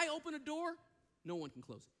 And when I open a door, no one can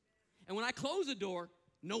close it. And when I close a door,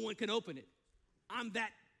 no one can open it. I'm that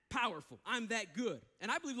powerful. I'm that good.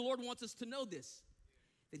 And I believe the Lord wants us to know this,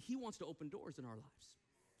 that he wants to open doors in our lives.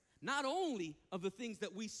 Not only of the things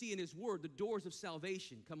that we see in his word, the doors of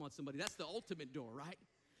salvation. Come on, somebody. That's the ultimate door, right?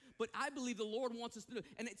 But I believe the Lord wants us to know.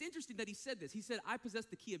 And it's interesting that he said this. He said, I possess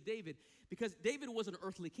the key of David, because David was an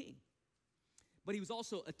earthly king. But he was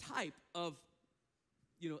also a type of,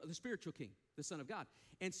 the spiritual king, the Son of God.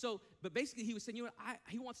 And so, but basically he was saying, I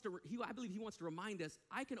believe he wants to remind us,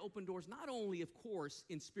 I can open doors not only, of course,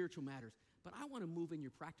 in spiritual matters, but I want to move in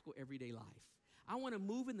your practical everyday life. I want to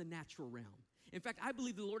move in the natural realm. In fact, I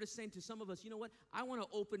believe the Lord is saying to some of us, you know what? I want to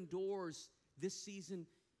open doors this season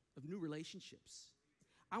of new relationships.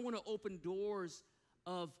 I want to open doors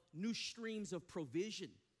of new streams of provision,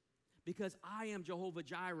 because I am Jehovah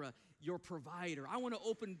Jireh, your provider. I want to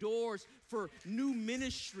open doors for new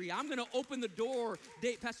ministry. I'm going to open the door,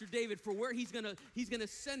 Pastor David, for where he's going to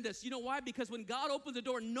send us. You know why? Because when God opens the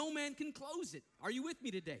door, no man can close it. Are you with me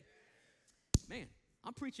today? Man,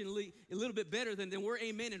 I'm preaching a little bit better than we're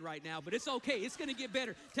amening right now, but it's okay. It's going to get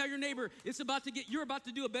better. Tell your neighbor, you're about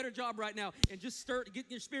to do a better job right now, and just get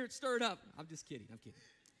your spirit stirred up. I'm just kidding. I'm kidding.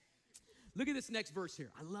 Look at this next verse here.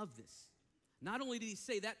 I love this. Not only did he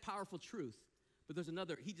say that powerful truth, but there's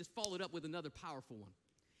another. He just followed up with another powerful one.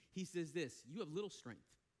 He says this, you have little strength.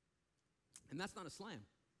 And that's not a slam.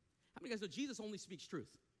 How many of you guys know Jesus only speaks truth?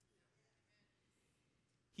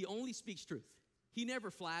 He only speaks truth. He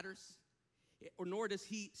never flatters, or nor does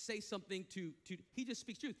he say something he just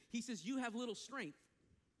speaks truth. He says, you have little strength,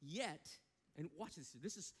 yet, and watch this,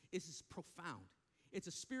 this is profound. It's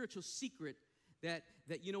a spiritual secret that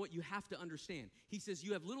you know what, you have to understand. He says,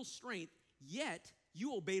 you have little strength, yet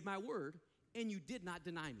you obeyed my word, and you did not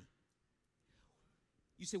deny me.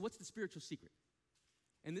 You say, what's the spiritual secret?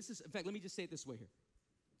 And this is, in fact, let me just say it this way here.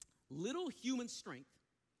 Little human strength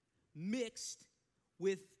mixed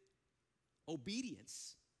with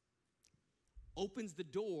obedience opens the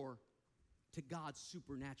door to God's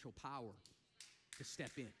supernatural power to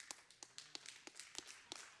step in.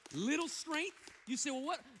 Little strength. You say, well,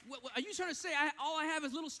 what are you trying to say? All I have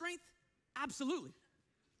is little strength? Absolutely.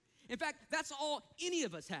 In fact, that's all any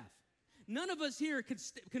of us have. None of us here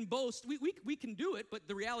can boast. We can do it, but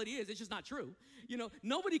the reality is it's just not true.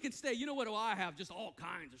 Nobody can say, you know what, I have just all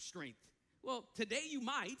kinds of strength. Well, today you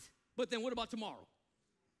might, but then what about tomorrow?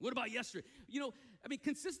 What about yesterday?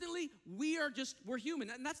 Consistently, we're human.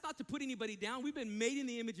 And that's not to put anybody down. We've been made in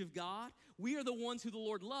the image of God. We are the ones who the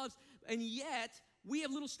Lord loves, and yet we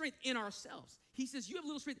have little strength in ourselves. He says, you have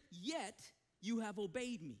little strength, yet you have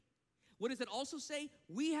obeyed me. What does that also say?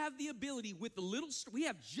 We have the ability we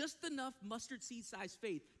have just enough mustard seed sized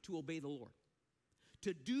faith to obey the Lord,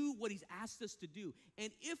 to do what he's asked us to do.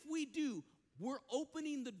 And if we do, we're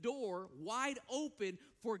opening the door wide open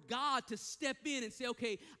for God to step in and say,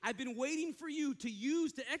 okay, I've been waiting for you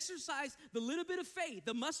to exercise the little bit of faith,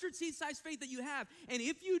 the mustard seed size faith that you have. And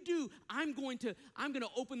if you do, I'm going to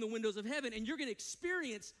open the windows of heaven, and you're going to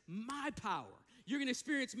experience my power. You're going to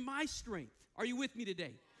experience my strength. Are you with me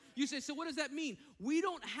today? You say, so what does that mean? We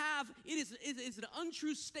don't have, it is an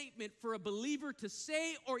untrue statement for a believer to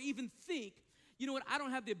say or even think, you know what, I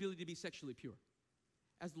don't have the ability to be sexually pure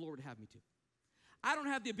as the Lord would have me to. I don't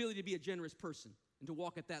have the ability to be a generous person and to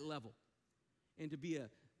walk at that level and to be a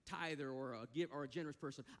tither or a generous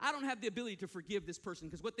person. I don't have the ability to forgive this person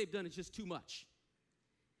because what they've done is just too much.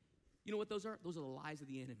 You know what those are? Those are the lies of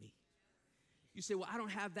the enemy. You say, well, I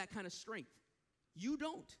don't have that kind of strength. You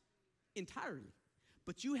don't entirely,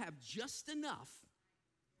 but you have just enough.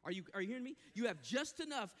 Are you hearing me? You have just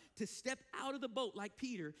enough to step out of the boat like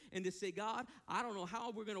Peter and to say, God, I don't know how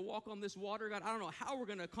we're going to walk on this water, God. I don't know how we're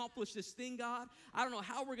going to accomplish this thing, God. I don't know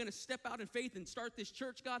how we're going to step out in faith and start this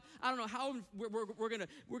church, God. I don't know how we're going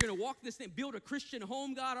to walk this thing, build a Christian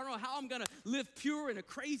home, God. I don't know how I'm going to live pure in a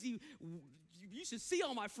crazy. You should see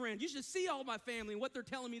all my friends. You should see all my family and what they're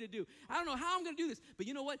telling me to do. I don't know how I'm going to do this. But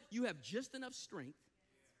you know what? You have just enough strength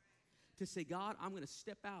to say, God, I'm going to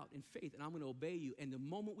step out in faith and I'm going to obey you. And the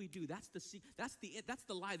moment we do, that's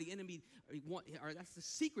the lie the enemy or that's the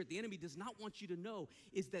secret the enemy does not want you to know,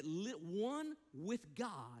 is that one with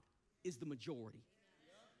God is the majority.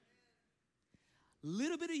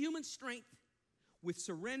 Little bit of human strength with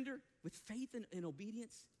surrender, with faith and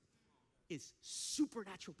obedience is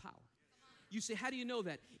supernatural power. You say, how do you know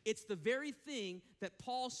that? It's the very thing that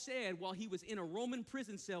Paul said while he was in a Roman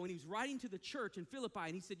prison cell, and he was writing to the church in Philippi,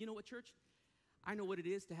 and he said, you know what, church? I know what it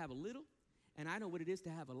is to have a little, and I know what it is to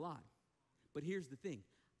have a lot. But here's the thing.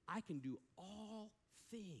 I can do all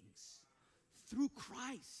things through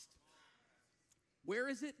Christ. Where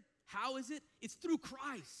is it? How is it? It's through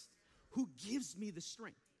Christ who gives me the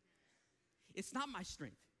strength. It's not my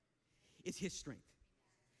strength. It's his strength.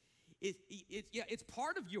 It's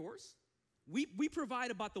part of yours. We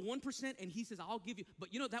provide about the 1%, and he says, I'll give you.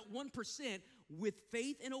 But you know, that 1% with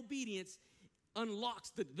faith and obedience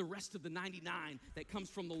unlocks the rest of the 99 that comes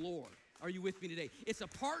from the Lord. Are you with me today? It's a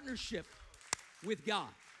partnership with God.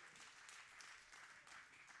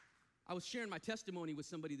 I was sharing my testimony with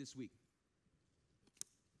somebody this week.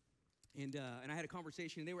 And I had a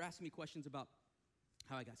conversation, and they were asking me questions about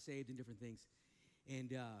how I got saved and different things.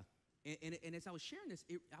 And as I was sharing this,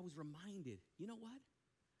 I was reminded, you know what?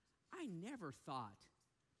 I never thought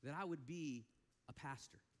that I would be a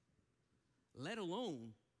pastor, let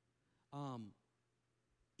alone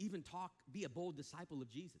even be a bold disciple of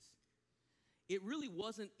Jesus. It really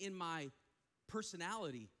wasn't in my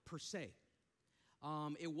personality per se.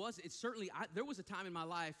 There was a time in my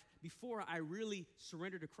life before I really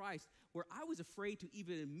surrendered to Christ where I was afraid to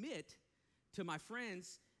even admit to my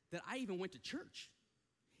friends that I even went to church.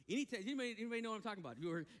 Anybody know what I'm talking about?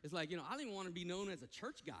 It's like, I don't even want to be known as a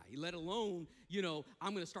church guy, let alone,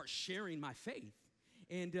 I'm going to start sharing my faith.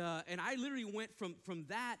 And I literally went from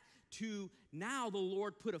that to now the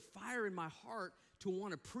Lord put a fire in my heart to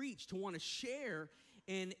want to preach, to want to share.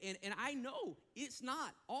 And I know it's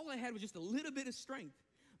not. All I had was just a little bit of strength.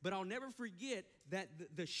 But I'll never forget that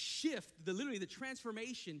the shift, literally the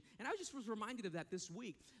transformation, and I just was reminded of that this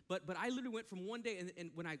week. But I literally went from one day,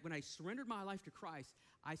 and when I surrendered my life to Christ,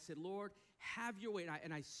 I said, Lord, have your way.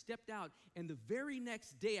 And I stepped out, and the very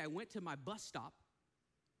next day I went to my bus stop,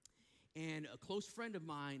 and a close friend of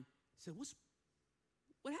mine said,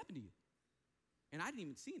 what happened to you? And I didn't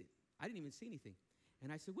even see it. I didn't even see anything.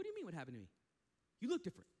 And I said, what do you mean what happened to me? You look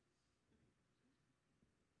different.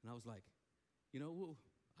 And I was like, well,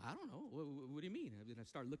 I don't know. What do you mean? I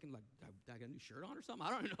started looking like I got a new shirt on or something. I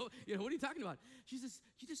don't know. What are you talking about? She says,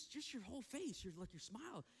 just your whole face, your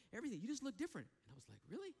smile, everything. You just look different. And I was like,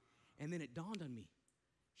 really? And then it dawned on me.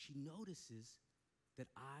 She notices that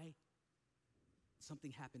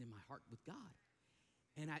something happened in my heart with God.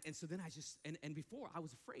 And so then and before I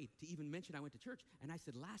was afraid to even mention I went to church. And I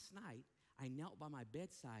said, last night I knelt by my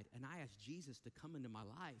bedside and I asked Jesus to come into my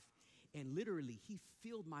life. And literally, he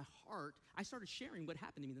filled my heart. I started sharing what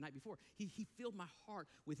happened to me the night before. He filled my heart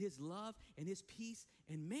with his love and his peace.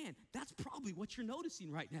 And man, that's probably what you're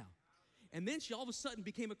noticing right now. And then she all of a sudden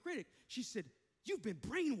became a critic. She said, you've been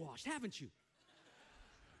brainwashed, haven't you?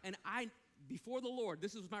 And before the Lord,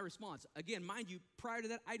 this was my response. Again, mind you, prior to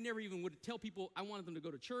that, I never even would tell people I wanted them to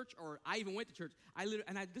go to church, or I even went to church.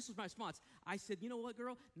 This was my response. I said, you know what,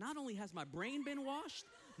 girl? Not only has my brain been washed,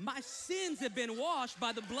 my sins have been washed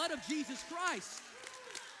by the blood of Jesus Christ.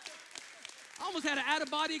 I almost had an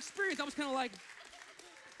out-of-body experience. I was kind of like,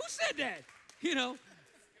 Who said that? You know?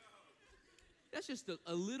 That's just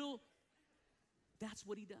a little, that's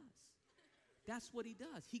what he does. That's what he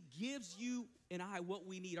does. He gives you and I what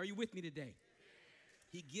we need. Are you with me today?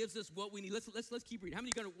 He gives us what we need. Let's keep reading. How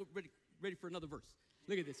many are ready for another verse?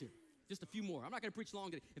 Look at this here. Just a few more. I'm not going to preach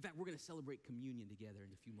long today. In fact, we're going to celebrate communion together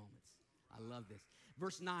in a few moments. I love this.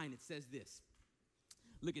 Verse 9, it says this.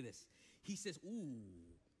 Look at this. He says, ooh.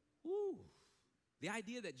 The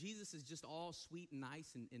idea that Jesus is just all sweet and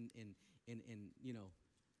nice and you know,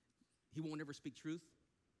 he won't ever speak truth.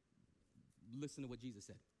 Listen to what Jesus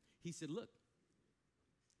said. He said, look.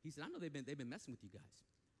 He said, I know they've been messing with you guys.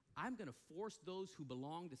 I'm going to force those who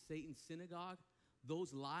belong to Satan's synagogue,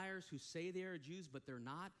 those liars who say they are Jews but they're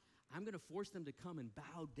not, I'm going to force them to come and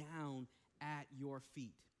bow down at your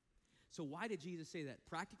feet. So why did Jesus say that?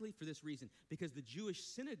 Practically for this reason. Because the Jewish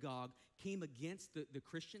synagogue came against the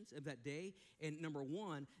Christians of that day. And number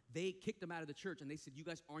one, they kicked them out of the church. And they said, you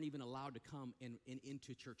guys aren't even allowed to come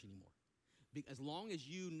into church anymore. As long as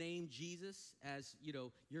you name Jesus as, you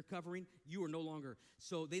know, your covering, you are no longer.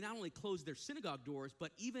 So they not only closed their synagogue doors,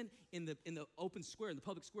 but even in the open square, in the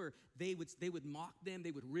public square, they would mock them,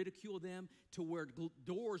 they would ridicule them to where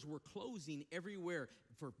doors were closing everywhere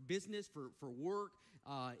for business, for work,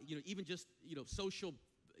 you know, even just, you know, social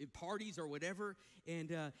parties or whatever.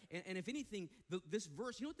 And if anything, this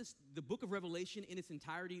verse, you know what the book of Revelation in its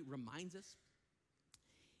entirety reminds us?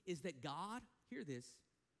 Is that God, hear this,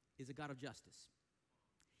 is a God of justice.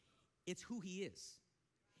 It's who he is.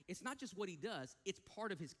 It's not just what he does, it's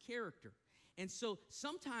part of his character. And so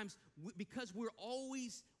sometimes, because we're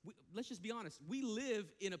always, let's just be honest, we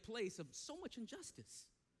live in a place of so much injustice.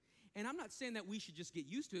 And I'm not saying that we should just get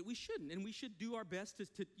used to it. We shouldn't. And we should do our best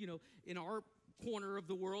to you know, in our corner of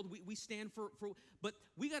the world, we stand for, but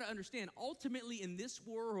we got to understand, ultimately in this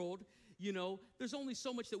world, you know, there's only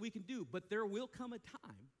so much that we can do. But there will come a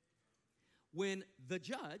time when the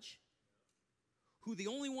judge, who the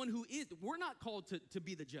only one who is, we're not called to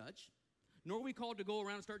be the judge, nor are we called to go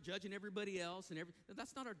around and start judging everybody else.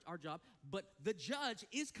 That's not our job. But the judge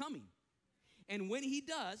is coming. And when he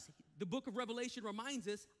does, the book of Revelation reminds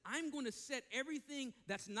us, I'm going to set everything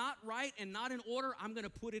that's not right and not in order, I'm going to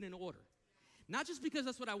put it in order. Not just because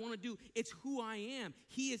that's what I want to do, it's who I am.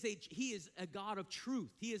 He is a God of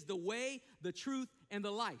truth. He is the way, the truth, and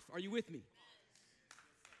the life. Are you with me?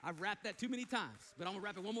 I've rapped that too many times, but I'm going to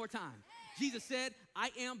rap it one more time. Jesus said, I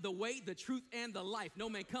am the way, the truth, and the life. No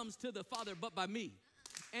man comes to the Father but by me.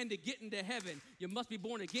 And to get into heaven, you must be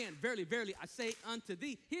born again. Verily, verily, I say unto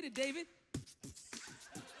thee. Hit it, David.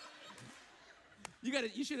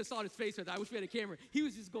 You should have saw his face right there. I wish we had a camera. He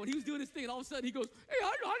was just going, he was doing his thing, and all of a sudden he goes, hey, I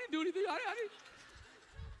didn't do anything. I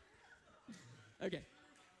didn't. Okay.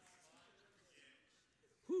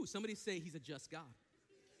 Whew, somebody say he's a just God.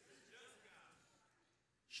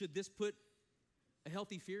 Should this put a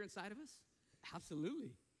healthy fear inside of us?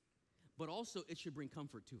 Absolutely. But also, it should bring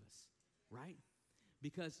comfort to us, right?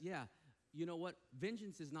 Because, yeah, you know what?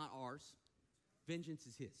 Vengeance is not ours. Vengeance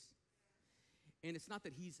is his. And it's not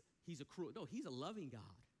that he's a cruel, no, he's a loving God.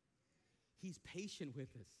 He's patient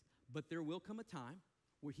with us. But there will come a time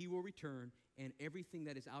where he will return and everything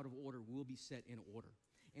that is out of order will be set in order.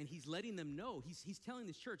 And he's letting them know, he's telling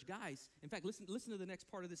this church, guys, in fact, listen to the next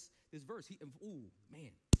part of this verse. Ooh,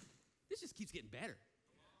 man, this just keeps getting better.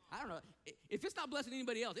 I don't know. If it's not blessing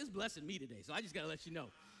anybody else, it's blessing me today. So I just got to let you know.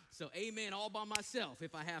 So amen, all by myself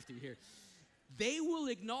if I have to here. They will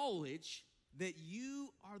acknowledge that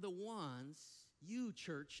you are the ones, you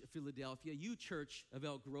church of Philadelphia, you church of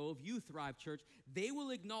Elk Grove, you Thrive Church, they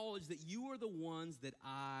will acknowledge that you are the ones that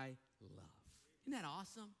I love. Isn't that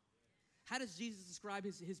awesome? How does Jesus describe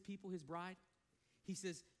his people, his bride? He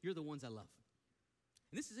says, you're the ones I love.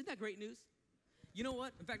 And isn't that great news? You know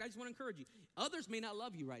what? In fact, I just want to encourage you. Others may not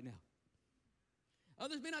love you right now.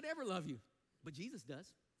 Others may not ever love you, but Jesus does.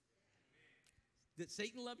 Did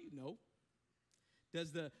Satan love you? No.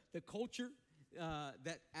 Does the culture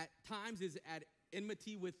that at times is at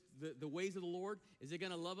enmity with the ways of the Lord, is it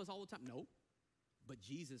going to love us all the time? No. But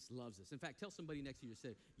Jesus loves us. In fact, tell somebody next to you,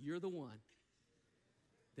 say, you're the one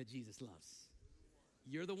that Jesus loves.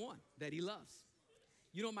 You're the one that he loves.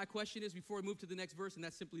 You know what my question is before we move to the next verse, and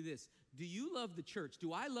that's simply this. Do you love the church?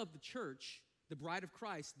 Do I love the church, the bride of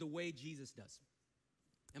Christ, the way Jesus does?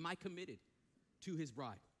 Am I committed to his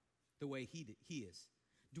bride the way he is?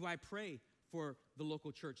 Do I pray for the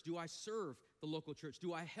local church? Do I serve the local church?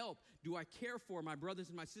 Do I help? Do I care for my brothers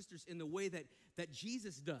and my sisters in the way that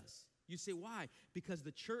Jesus does? You say, why? Because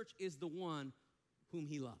the church is the one whom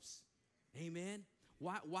he loves. Amen?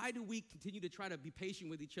 Why do we continue to try to be patient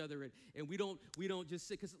with each other and we don't just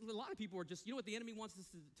sit? Because a lot of people are just, you know what the enemy wants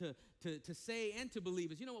us to say and to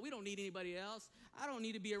believe is, you know what, we don't need anybody else. I don't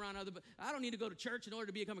need to be around I don't need to go to church in order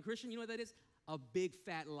to become a Christian. You know what that is? A big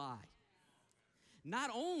fat lie. Not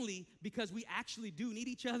only because we actually do need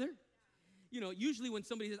each other. You know, usually when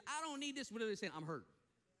somebody says, I don't need this, what are they saying? I'm hurt.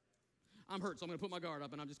 I'm hurt, so I'm going to put my guard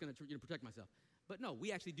up and I'm just going to protect myself. But no,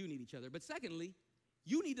 we actually do need each other. But secondly,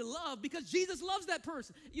 you need to love because Jesus loves that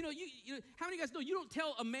person. You know, how many of you guys know you don't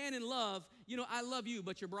tell a man in love, you know, I love you,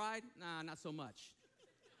 but your bride, nah, not so much.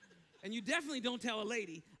 And you definitely don't tell a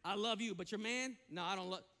lady, I love you, but your man, no, I don't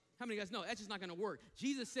love. How many of you guys know that's just not going to work?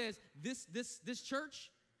 Jesus says, this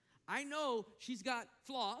church, I know she's got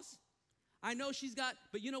flaws. I know she's got,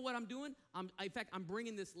 but you know what I'm doing? In fact, I'm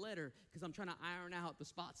bringing this letter because I'm trying to iron out the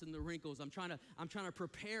spots and the wrinkles. I'm trying to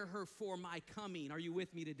prepare her for my coming. Are you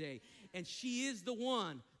with me today? And she is the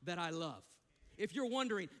one that I love. If you're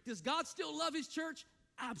wondering, does God still love his church?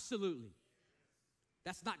 Absolutely.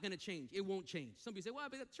 That's not going to change. It won't change. Somebody say, well,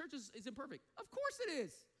 but the church is imperfect. Of course it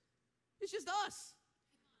is. It's just us.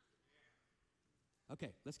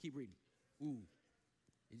 Okay, let's keep reading. Ooh,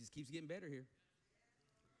 it just keeps getting better here.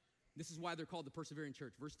 This is why they're called the persevering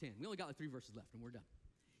church. Verse 10. We only got like 3 verses left, and we're done.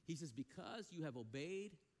 He says, because you have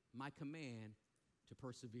obeyed my command to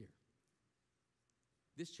persevere.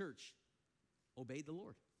 This church obeyed the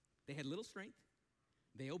Lord. They had little strength.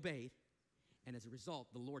 They obeyed. And as a result,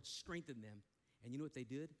 the Lord strengthened them. And you know what they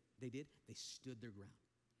did? They stood their ground.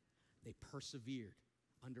 They persevered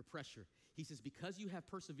under pressure. He says, because you have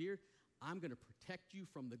persevered, I'm going to protect you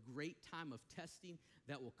from the great time of testing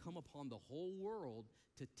that will come upon the whole world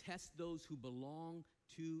to test those who belong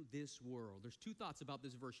to this world. There's 2 thoughts about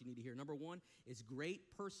this verse you need to hear. Number 1 is great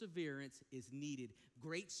perseverance is needed.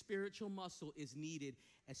 Great spiritual muscle is needed,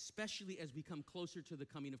 especially as we come closer to the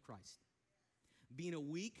coming of Christ. Being a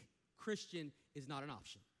weak Christian is not an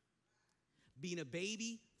option. Being a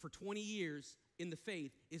baby for 20 years in the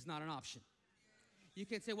faith is not an option. You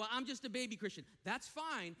can't say, well, I'm just a baby Christian. That's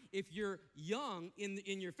fine if you're young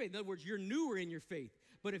in your faith. In other words, you're newer in your faith.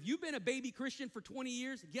 But if you've been a baby Christian for 20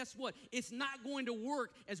 years, guess what? It's not going to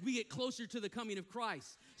work as we get closer to the coming of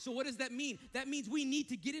Christ. So what does that mean? That means we need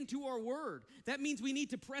to get into our word. That means we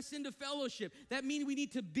need to press into fellowship. That means we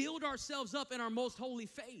need to build ourselves up in our most holy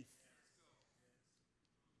faith.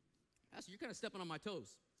 You're kind of stepping on my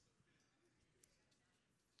toes.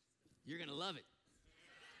 You're going to love it.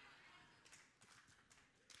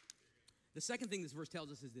 The second thing this verse tells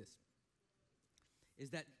us is this,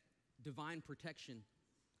 is that divine protection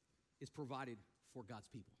is provided for God's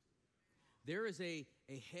people. There is a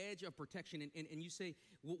hedge of protection, and you say,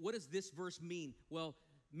 well, what does this verse mean? Well,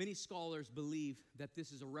 many scholars believe that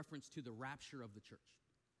this is a reference to the rapture of the church.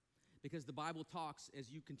 Because the Bible talks, as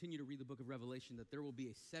you continue to read the book of Revelation, that there will be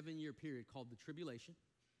a 7-year period called the tribulation.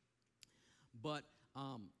 But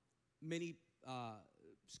many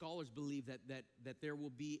scholars believe that there will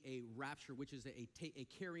be a rapture, which is a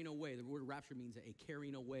carrying away. The word rapture means a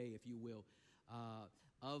carrying away, if you will,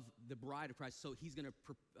 of the bride of Christ. So he's going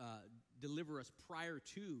to deliver us prior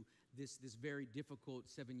to this very difficult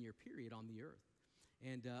 7-year period on the earth.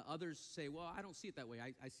 And others say, well, I don't see it that way.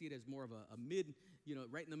 I see it as more of a mid,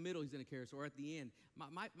 right in the middle he's going to carry us, or at the end.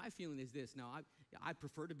 My feeling is this. Now, I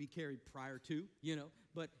prefer to be carried prior to,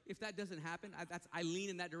 but if that doesn't happen, I lean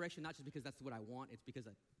in that direction, not just because that's what I want. It's because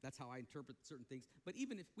that's how I interpret certain things. But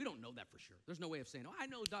even if we don't know that for sure, there's no way of saying, oh, I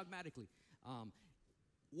know dogmatically.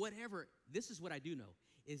 Whatever, this is what I do know,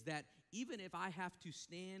 is that even if I have to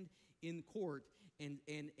stand in court and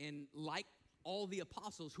like all the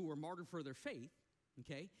apostles who were martyred for their faith,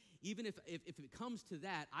 okay, even if it comes to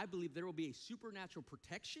that, I believe there will be a supernatural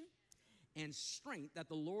protection and strength that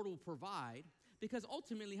the Lord will provide, because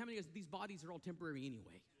ultimately, how many of these bodies are all temporary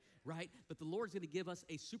anyway, right? But the Lord's going to give us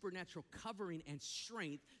a supernatural covering and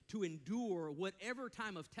strength to endure whatever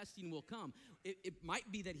time of testing will come. It might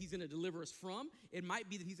be that he's going to deliver us from. It might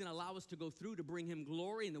be that he's going to allow us to go through to bring him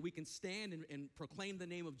glory and that we can stand and proclaim the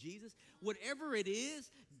name of Jesus. Whatever it is,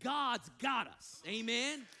 God's got us.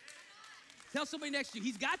 Amen? Tell somebody next to you,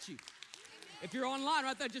 he's got you. If you're online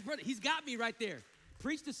right there, just brother, he's got me right there.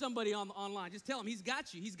 Preach to somebody online. Just tell him he's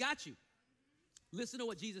got you. He's got you. Listen to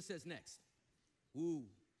what Jesus says next. Ooh,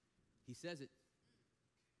 he says it.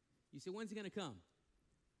 You say, when's he going to come?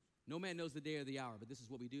 No man knows the day or the hour, but this is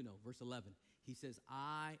what we do know. Verse 11, he says,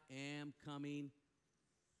 I am coming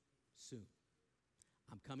soon.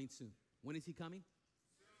 I'm coming soon. When is he coming?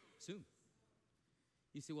 Soon.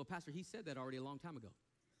 You say, well, Pastor, he said that already a long time ago.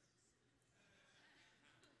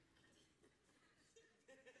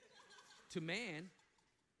 To man,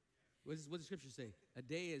 what does the scripture say? A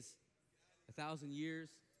day is 1,000 years,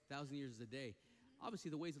 1,000 years is a day.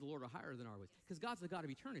 Obviously, the ways of the Lord are higher than our ways because God's the God of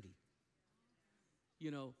eternity.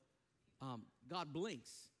 You know, God blinks.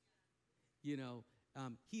 You know,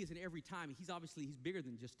 he is in every time. He's bigger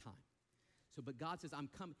than just time. So, but God says, I'm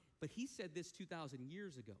coming. But he said this 2,000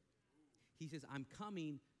 years ago. He says, I'm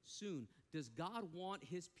coming soon. Does God want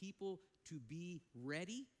his people to be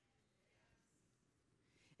ready?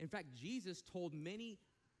 In fact, Jesus told many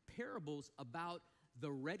parables about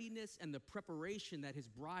the readiness and the preparation that his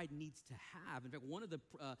bride needs to have. In fact, one of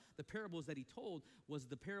the parables that he told was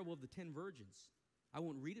the parable of the 10 virgins. I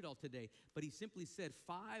won't read it all today, but he simply said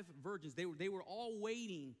 5 virgins. They were all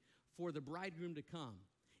waiting for the bridegroom to come.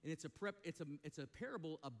 And it's a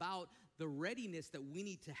parable about the readiness that we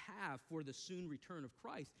need to have for the soon return of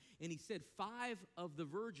Christ. And he said 5 of the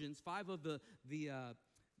virgins, 5 of the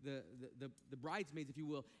bridesmaids, if you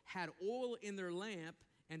will, had oil in their lamp,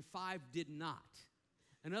 and 5 did not.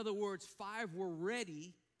 In other words, 5 were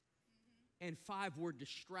ready, and 5 were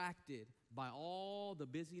distracted by all the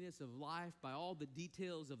busyness of life, by all the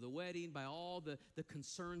details of the wedding, by all the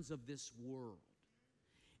concerns of this world.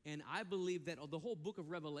 And I believe that the whole book of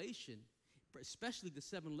Revelation, especially the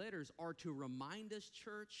 7 letters, are to remind us,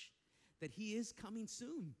 church, that he is coming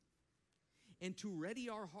soon. And to ready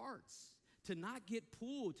our hearts, to not get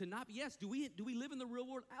pulled, to not, yes, do we live in the real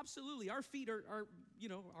world? Absolutely. Our feet are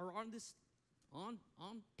on this, on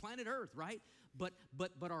planet Earth, right? But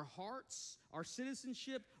our hearts, our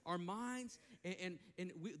citizenship, our minds, and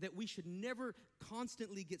that we should never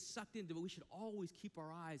constantly get sucked into, but we should always keep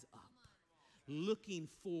our eyes up, looking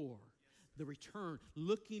for the return,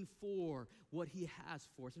 looking for what he has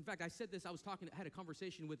for us. In fact, I said this, I had a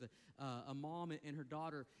conversation with a mom and her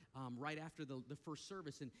daughter right after the first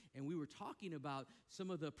service, and we were talking about some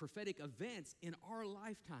of the prophetic events in our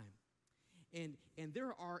lifetime. And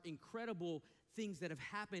there are incredible things that have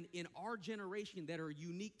happened in our generation that are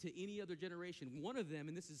unique to any other generation. One of them,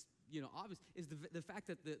 and this is obvious, is the fact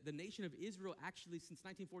that the nation of Israel actually since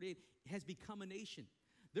 1948 has become a nation.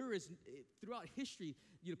 There is, throughout history,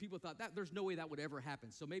 people thought that there's no way that would ever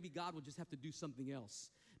happen. So maybe God would just have to do something else.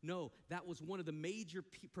 No, that was one of the major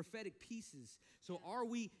prophetic pieces. So are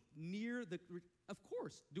we near of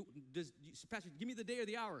course. Pastor, give me the day or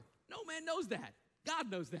the hour. No man knows that. God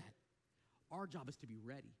knows that. Our job is to be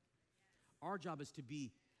ready. Our job is to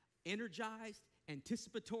be energized,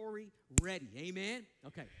 anticipatory, ready. Amen?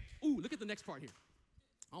 Okay. Ooh, look at the next part here.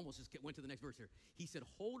 I almost just went to the next verse here. He said,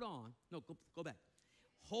 hold on. No, go back.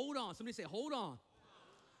 Hold on. Somebody say, hold on.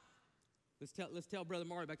 Let's tell Brother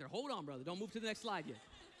Mario back there, hold on, brother. Don't move to the next slide yet.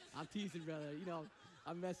 I'm teasing, brother.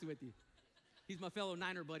 I'm messing with you. He's my fellow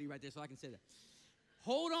Niner buddy right there, so I can say that.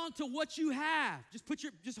 Hold on to what you have.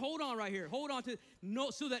 Just hold on right here. Hold on to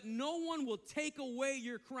so that no one will take away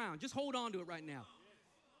your crown. Just hold on to it right now.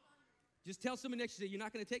 Just tell somebody next to you, you're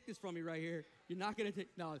not going to take this from me right here. You're not going to take.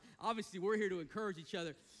 No, obviously we're here to encourage each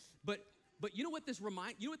other, but you know what this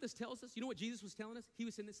tells us? You know what Jesus was telling us? He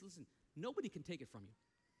was saying this, listen, nobody can take it from you.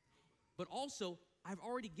 But also, I've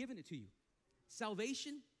already given it to you.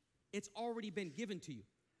 Salvation, it's already been given to you.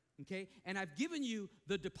 Okay? And I've given you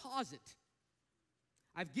the deposit.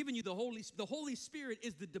 I've given you the Holy Spirit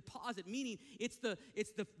is the deposit, meaning it's the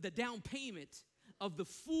down payment of the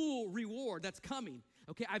full reward that's coming.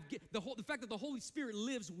 Okay, the fact that the Holy Spirit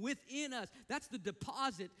lives within us, that's the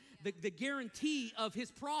deposit, the guarantee of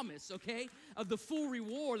his promise, okay, of the full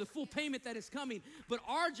reward, the full payment that is coming. But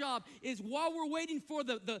our job is while we're waiting for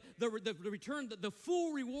the return, the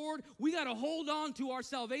full reward, we got to hold on to our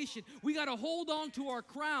salvation. We got to hold on to our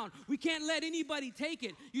crown. We can't let anybody take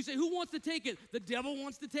it. You say, who wants to take it? The devil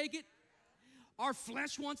wants to take it. Our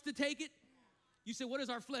flesh wants to take it. You say, what is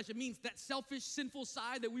our flesh? It means that selfish, sinful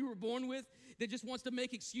side that we were born with that just wants to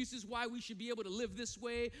make excuses why we should be able to live this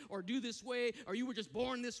way or do this way, or you were just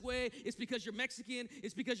born this way. It's because you're Mexican.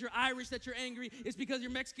 It's because you're Irish that you're angry. It's because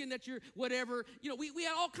you're Mexican that you're whatever. We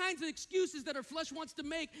have all kinds of excuses that our flesh wants to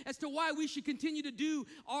make as to why we should continue to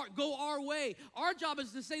go our way. Our job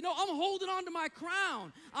is to say, no, I'm holding on to my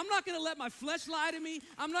crown. I'm not going to let my flesh lie to me.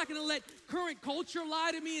 I'm not going to let current culture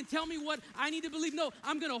lie to me and tell me what I need to believe. No,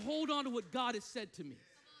 I'm going to hold on to what God has said to me.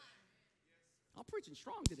 I'm preaching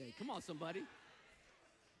strong today. Come on, somebody.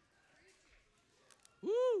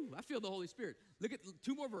 Woo, I feel the Holy Spirit. Look at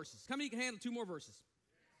 2 more verses. How many can handle 2 more verses?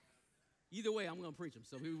 Either way, I'm going to preach them.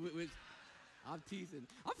 So I'm teasing.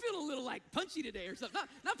 I'm feeling a little like punchy today or something.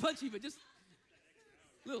 Not punchy, but just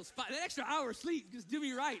a little spot. That extra hour of sleep just do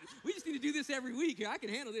me right. We just need to do this every week here. I can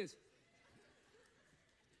handle this.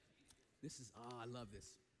 I love this.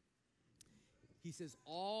 He says,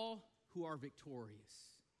 all who are victorious.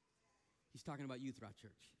 He's talking about you throughout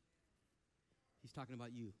church. He's talking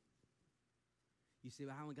about you. You say,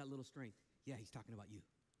 well, I only got little strength. Yeah, he's talking about you.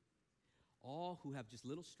 All who have just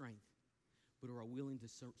little strength, but who are willing to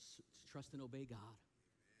trust and obey God.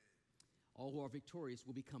 All who are victorious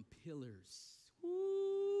will become pillars.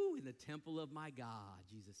 Woo, in the temple of my God,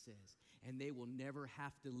 Jesus says. And they will never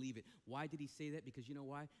have to leave it. Why did he say that? Because you know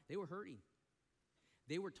why? They were hurting.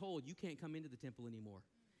 They were told, you can't come into the temple anymore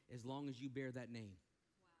as long as you bear that name.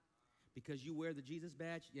 Wow. Because you wear the Jesus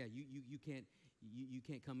badge, yeah, you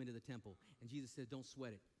can't come into the temple. And Jesus said, don't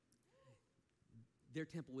sweat it. Their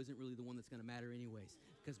temple isn't really the one that's going to matter anyways.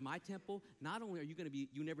 Because my temple, not only are you going to be,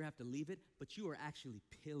 you never have to leave it, but you are actually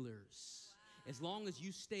pillars. As long as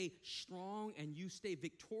you stay strong and you stay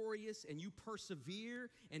victorious and you persevere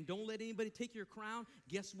and don't let anybody take your crown,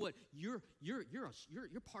 guess what? You're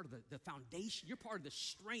part of the foundation. You're part of the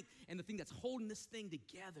strength and the thing that's holding this thing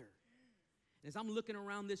together. As I'm looking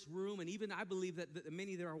around this room, and even I believe that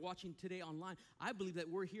many that are watching today online, I believe that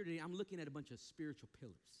we're here today. I'm looking at a bunch of spiritual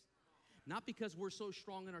pillars. Not because we're so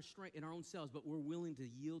strong in our strength in our own selves, but we're willing to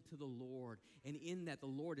yield to the Lord. And in that, the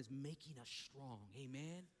Lord is making us strong.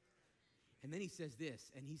 Amen? And then he says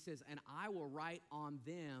this, and he says, and I will write on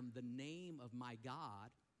them the name of my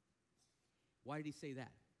God. Why did he say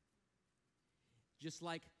that? Just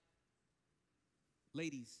like,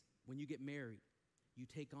 ladies, when you get married, you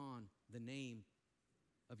take on the name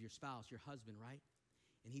of your spouse, your husband, right?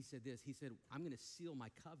 And he said this, he said, I'm going to seal my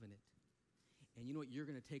covenant. And you know what? You're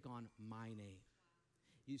going to take on my name.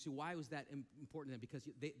 You see, why was that important to them? Because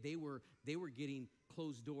they were getting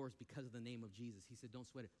closed doors because of the name of Jesus. He said, don't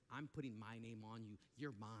sweat it. I'm putting my name on you.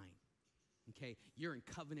 You're mine. Okay? You're in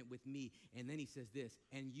covenant with me. And then he says this,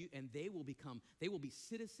 and they will be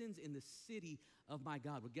citizens in the city of my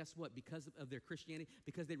God. Well, guess what? Because of their Christianity,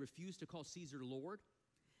 because they refused to call Caesar Lord,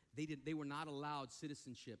 they were not allowed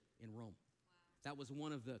citizenship in Rome. That was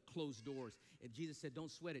one of the closed doors. And Jesus said, don't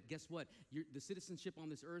sweat it. Guess what? The citizenship on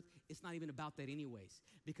this earth, it's not even about that anyways.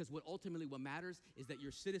 Because what matters is that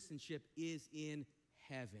your citizenship is in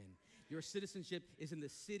heaven. Your citizenship is in the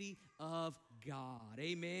city of God.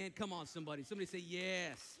 Amen. Come on, somebody. Somebody say,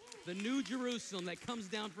 yes. The new Jerusalem that comes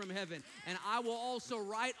down from heaven. And I will also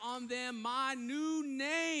write on them my new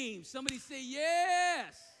name. Somebody say,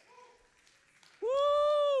 yes.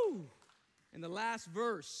 Woo! And the last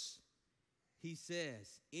verse, he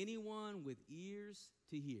says, anyone with ears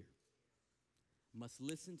to hear must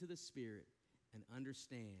listen to the Spirit and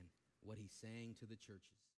understand what he's saying to the churches.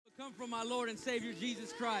 Come from my Lord and Savior,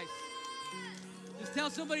 Jesus Christ. Just tell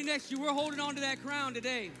somebody next to you, we're holding on to that crown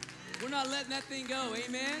today. We're not letting that thing go,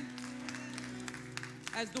 amen?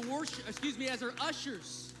 As our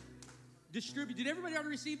ushers distribute. Did everybody already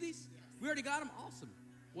receive these? We already got them? Awesome.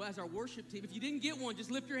 Well, as our worship team, if you didn't get one, just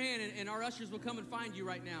lift your hand, and our ushers will come and find you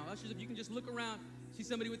right now. Ushers, if you can just look around, see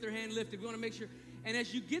somebody with their hand lifted. We want to make sure. And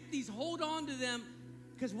as you get these, hold on to them,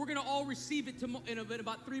 because we're going to all receive it in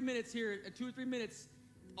about 3 minutes here, 2 or 3 minutes,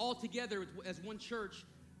 all together as one church.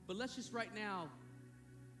 But let's just right now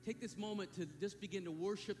take this moment to just begin to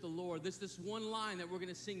worship the Lord. This one line that we're going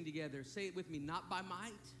to sing together. Say it with me. Not by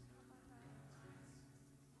might.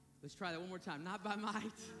 Let's try that one more time. Not by might.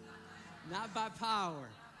 Not by power,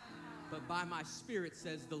 but by my Spirit,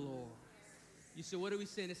 says the Lord. You say, what are we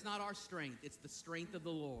saying? It's not our strength. It's the strength of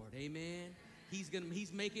the Lord. Amen.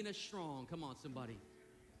 He's making us strong. Come on, somebody.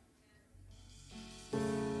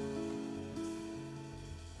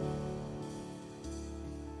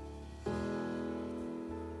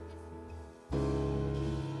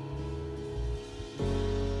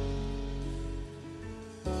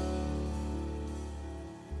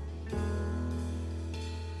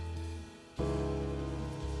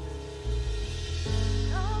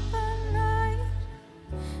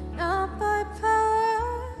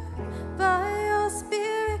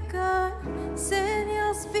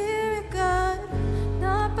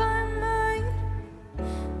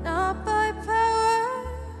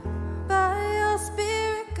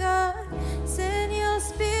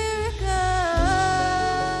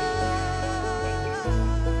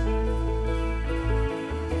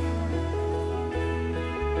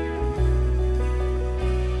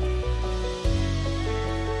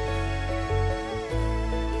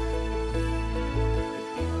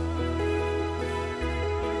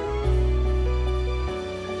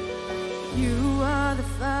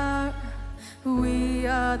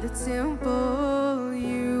 The temple,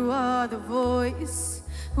 you are the voice,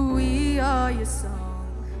 we are your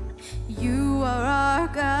song. You are our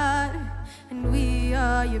God, and we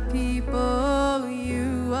are your people.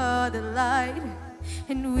 You are the light,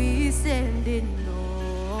 and we stand in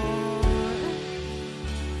awe.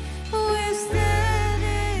 We stand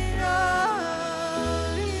in awe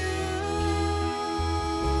of you.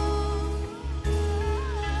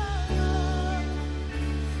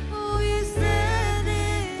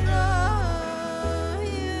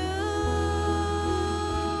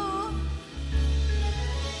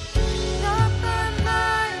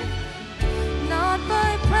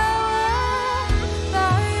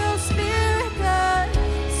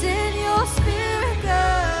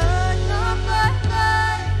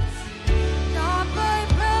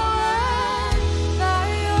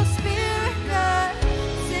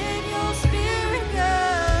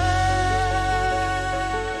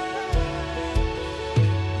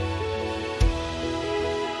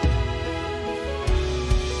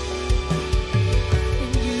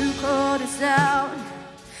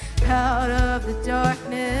 of the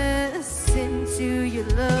darkness into your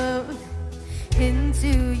love,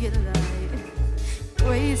 into your light.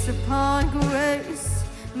 Grace upon grace,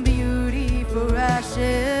 beauty for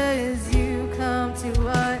ashes. You come to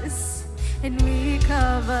us and we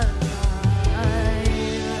come alive.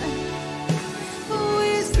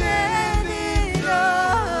 We stand in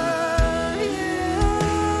awe of you.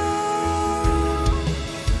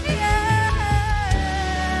 Yes,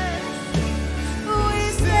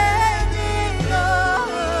 we stand in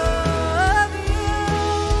awe of you.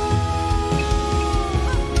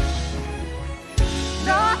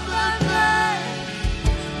 Not by might,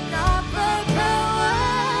 not by power,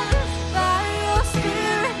 by your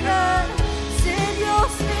Spirit, God. Send your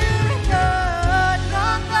Spirit, God.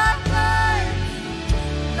 Not by might,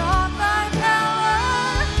 not by power,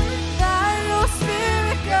 by your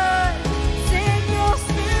Spirit, God. Send your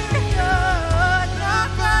Spirit, God. Not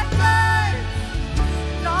by might,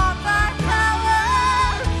 not by power,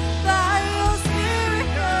 by your Spirit,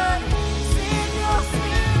 God. Send your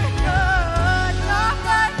Spirit, God. Not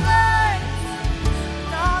by might,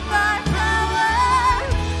 not by power,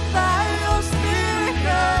 by your Spirit,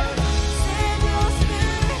 God. Send your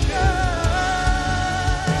Spirit, God.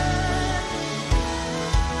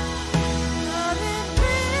 Come and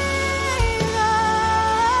breathe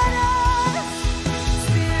on us,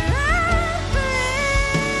 Spirit, breathe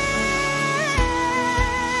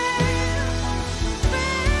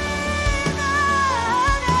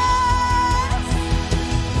on us,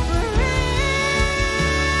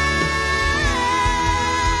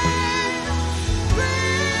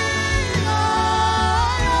 breathe on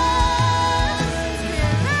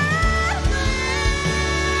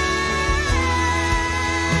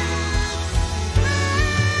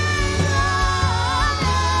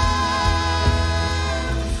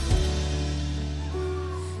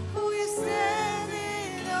we stand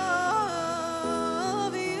in awe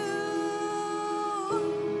of you.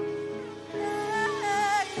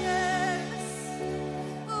 Yes,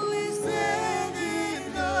 we stand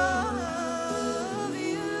in awe of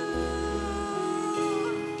you.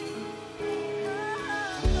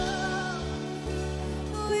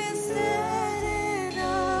 We stand in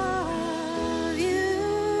awe of you.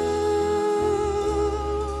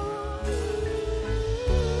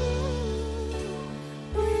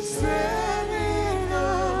 We stand in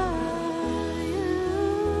awe of you.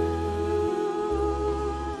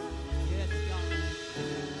 Yes, God.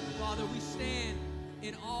 Father, we stand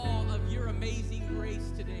in awe of your amazing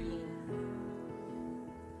grace today, Lord.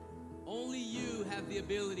 Only you have the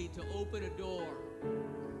ability to open a door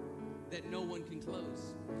that no one can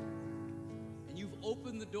close. And you've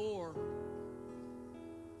opened the door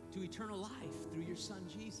to eternal life through your Son,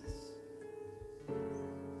 Jesus.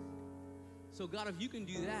 So, God, if you can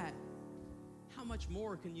do that, how much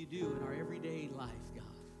more can you do in our everyday life,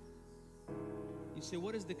 God? You say,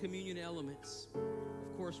 what is the communion elements?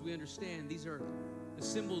 Of course, we understand these are the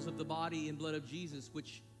symbols of the body and blood of Jesus,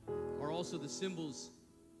 which are also the symbols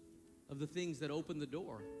of the things that open the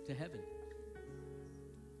door to heaven.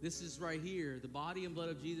 This is right here. The body and blood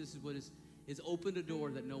of Jesus is what is opened a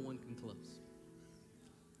door that no one can close.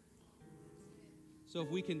 So if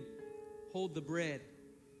we can hold the bread.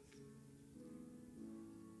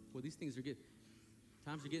 Well, these things are good.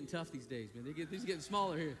 Times are getting tough these days, man. They're getting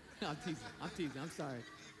smaller here. I'm teasing. I'm sorry.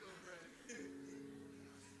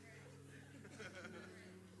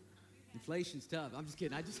 Inflation's tough. I'm just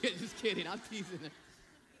kidding. Just kidding. I'm teasing.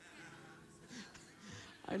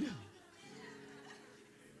 I know.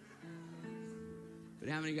 But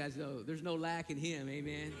how many guys know there's no lack in him?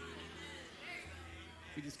 Amen.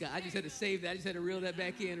 I just had to save that. I just had to reel that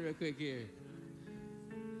back in real quick here.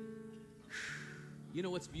 You know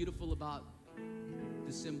what's beautiful about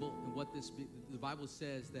the symbol and what the Bible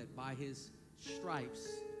says that by his stripes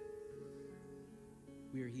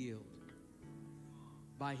we are healed.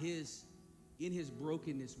 In his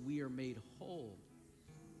brokenness we are made whole.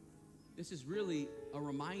 This is really a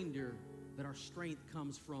reminder that our strength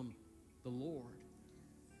comes from the Lord.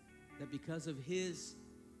 That because of his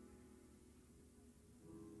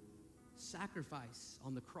sacrifice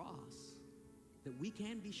on the cross, that we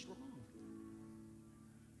can be strong.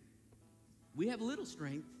 We have little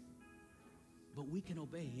strength, but we can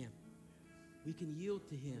obey him. We can yield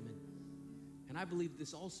to him. And I believe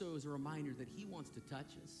this also is a reminder that he wants to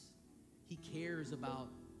touch us. He cares about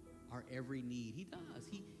our every need. He does.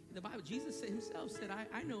 In the Bible, Jesus himself said,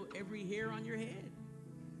 I know every hair on your head.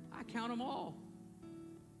 I count them all.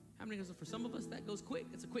 How many? For some of us, that goes quick.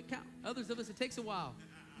 It's a quick count. Others of us, it takes a while.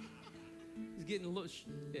 He's getting a little,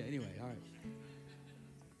 yeah, anyway, all right.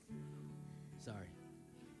 Sorry.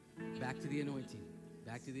 Back to the anointing.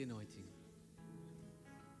 Back to the anointing.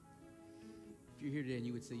 If you're here today and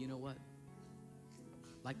you would say, you know what?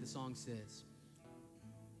 Like the song says,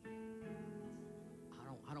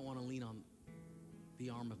 I don't want to lean on the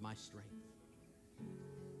arm of my strength.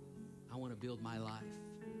 I want to build my life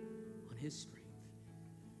on his strength.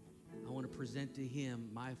 I want to present to him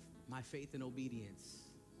my faith and obedience,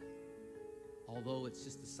 although it's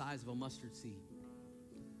just the size of a mustard seed.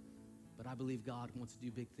 But I believe God wants to do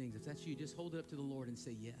big things. If that's you, just hold it up to the Lord and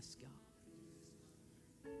say, yes, God.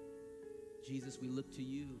 Jesus, we look to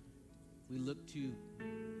you. We look to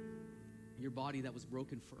your body that was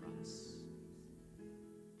broken for us.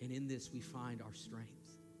 And in this, we find our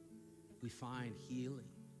strength. We find healing.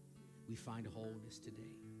 We find wholeness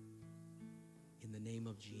today. In the name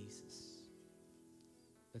of Jesus.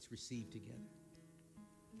 Let's receive together.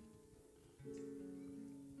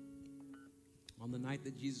 On the night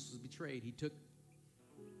that Jesus was betrayed, he took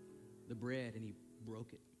the bread and he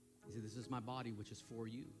broke it. He said, this is my body, which is for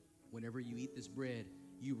you. Whenever you eat this bread,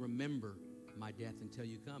 you remember my death until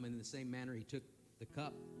you come. And in the same manner, he took the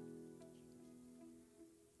cup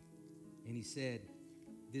and he said,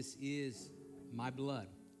 this is my blood.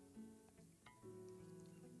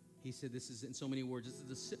 He said, this is, in so many words, this is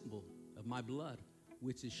the symbol of my blood,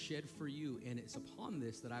 which is shed for you. And it's upon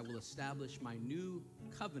this that I will establish my new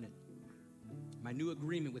covenant, my new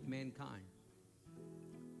agreement with mankind.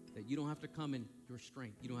 That you don't have to come in your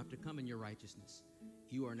strength. You don't have to come in your righteousness.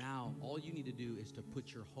 You are now, all you need to do is to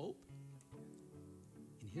put your hope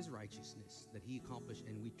in his righteousness that he accomplished.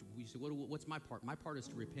 And we said, what's my part? My part is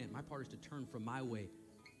to repent. My part is to turn from my way,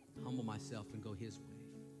 humble myself, and go his way.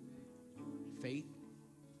 Faith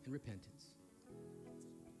and repentance.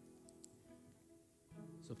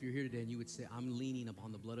 So if you're here today and you would say, I'm leaning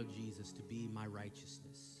upon the blood of Jesus to be my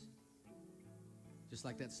righteousness. Just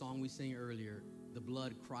like that song we sang earlier, the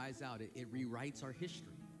blood cries out. It rewrites our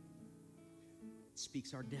history. It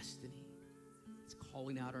speaks our destiny. It's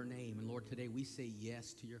calling out our name. And Lord, today we say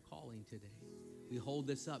yes to your calling today. We hold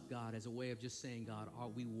this up, God, as a way of just saying, God,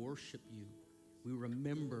 we worship you. We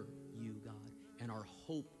remember you, God. And our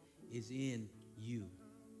hope is in you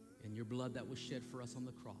and your blood that was shed for us on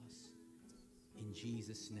the cross. In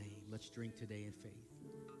Jesus' name, let's drink today in faith.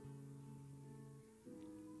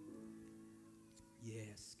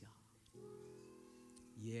 Yes, God.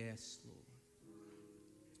 Yes, Lord.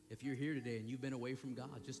 If you're here today and you've been away from God,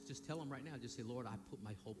 just tell him right now. Just say, Lord, I put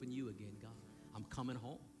my hope in you again, God. I'm coming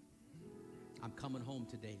home. I'm coming home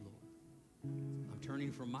today, Lord. I'm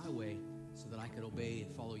turning from my way so that I could obey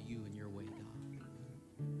and follow you in your way,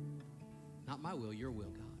 God. Not my will, your will,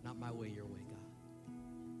 God. Not my way, your way, God.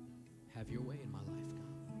 Have your way in my life, God.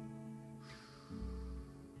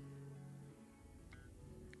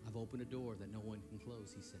 I've opened a door that no one can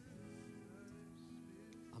close, he said.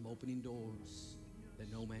 I'm opening doors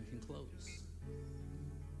that no man can close.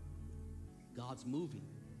 God's moving.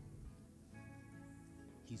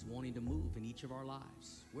 He's wanting to move in each of our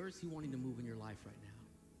lives. Where is he wanting to move in your life right now?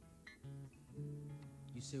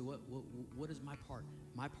 You say, what is my part?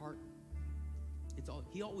 My part,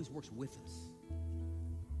 he always works with us.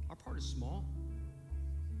 Our part is small,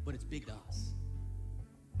 but it's big to us.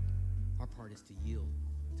 Our part is to yield,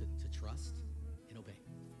 to trust and obey.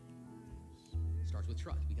 It starts with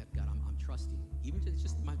trust. We got God, I'm trusting. Even it's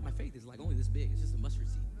just my faith is like only this big. It's just a mustard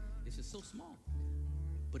seed. It's just so small,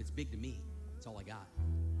 but it's big to me. It's all I got.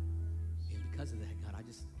 And because of that, God,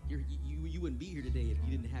 you wouldn't be here today if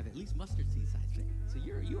you didn't have at least mustard seed size faith. So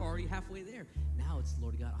you're already halfway there. Now it's,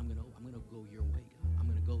 Lord God, I'm gonna go your way, God. I'm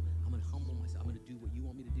gonna humble myself. I'm gonna do what you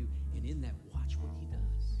want me to do. And in that, watch what he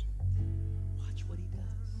does. Watch what he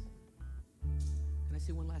does. Can I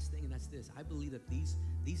say one last thing? And that's this. I believe that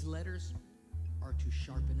these letters are to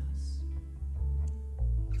sharpen us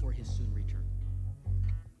for his soon return.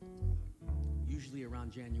 Usually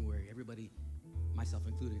around January, everybody, myself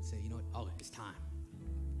included, say, you know what? Oh, it's time.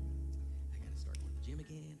 I got to start going to the gym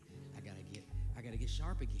again. I gotta get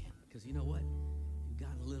sharp again. Because you know what? I've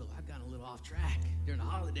gotten a little off track during the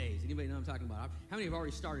holidays. Anybody know what I'm talking about? How many have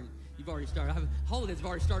already started? You've already started. Holidays have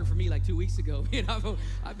already started for me like 2 weeks ago. Man,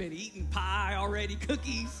 I've been eating pie already,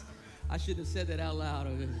 cookies. I shouldn't have said that out loud.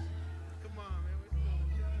 Come on,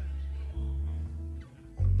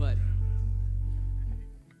 man.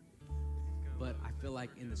 But I feel like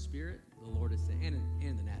in the spirit, the Lord is saying, and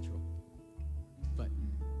in the natural. But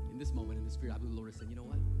in this moment, in the spirit, I believe the Lord is saying, you know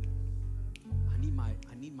what? I need my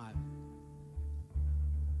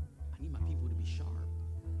people to be sharp.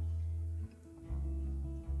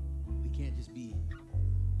 We can't just be,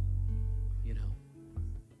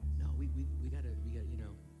 no, we gotta, you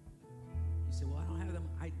say, well, I don't have them.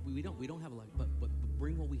 We don't have a lot, but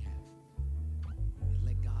bring what we have. And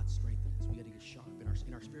let God strengthen us. We gotta get sharp in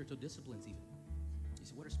our spiritual disciplines even.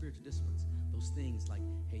 say, what are spiritual disciplines? Those things like,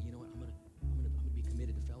 hey, you know what? I'm gonna be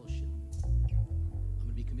committed to fellowship. I'm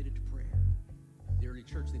gonna be committed to prayer. The early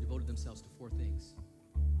church, they devoted themselves to 4 things: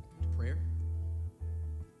 to prayer,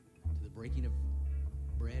 to the breaking of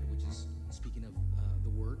bread, which is speaking of the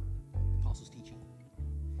word, the apostles' teaching,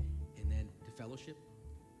 and then to fellowship,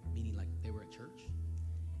 meaning like they were at church,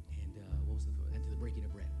 and and to the breaking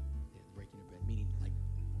of bread. Yeah, the breaking of bread, meaning like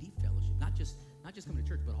deep fellowship, not just coming to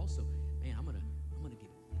church, but also, man, I gotta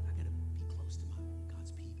be close to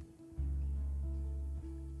God's people.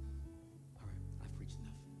 All right, I've preached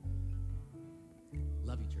enough.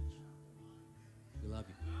 Love you, church. We love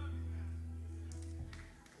you.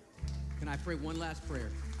 Can I pray one last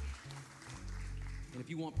prayer? And if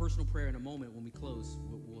you want personal prayer in a moment when we close,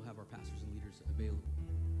 we'll have our pastors and leaders available.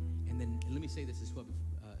 And let me say this as well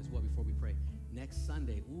before we pray. Next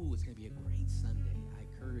Sunday, it's going to be a great Sunday. I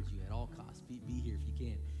encourage you at all costs, be here if you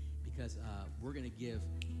can, because we're going to give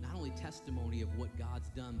not only testimony of what God's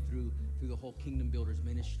done through the whole Kingdom Builders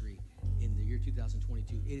ministry in the year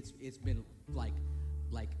 2022. It's been like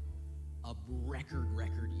a record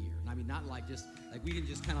year. And I mean, not like just like we didn't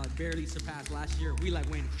just kind of like barely surpass last year. We like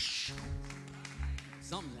went.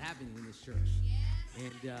 Something's happening in this church.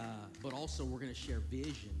 And but also we're going to share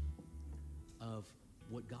vision of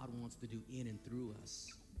what God wants to do in and through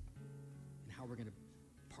us, and how we're going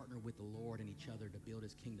to partner with the Lord and each other to build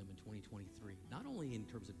his kingdom in 2023. Not only in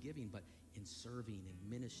terms of giving, but in serving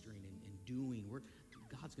and ministering and doing.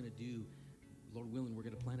 God's going to do, Lord willing, we're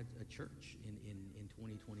going to plant a church in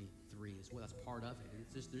 2023 as well. That's part of it.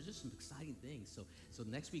 There's just some exciting things. So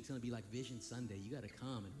next week's going to be like Vision Sunday. You got to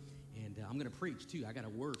come, and I'm going to preach too. I got a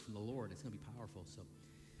word from the Lord. It's going to be powerful.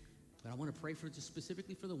 But I want to pray for just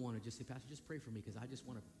specifically for the one, and just say, Pastor, just pray for me, because I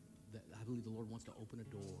believe the Lord wants to open a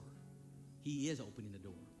door. He is opening the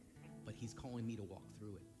door, but he's calling me to walk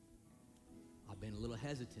through it. I've been a little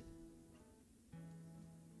hesitant,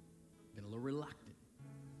 been a little reluctant,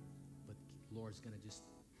 but the Lord's going to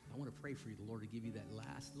I want to pray for you, the Lord, to give you that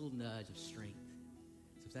last little nudge of strength.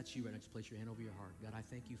 So if that's you right now, just place your hand over your heart. God, I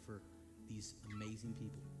thank you for these amazing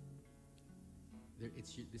people.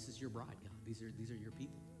 This is your bride, God. These are your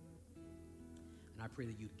people. And I pray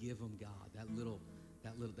that you'd give them, God, that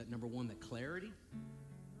number one, that clarity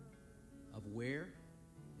of where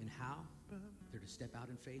and how they're to step out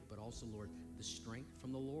in faith, but also, Lord, the strength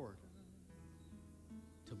from the Lord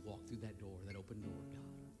to walk through that door, that open door, God.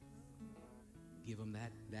 Give them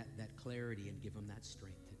that clarity and give them that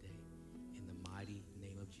strength today. In the mighty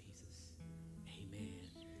name of Jesus. Amen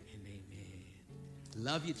and amen.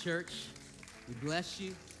 Love you, church. We bless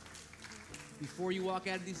you. Before you walk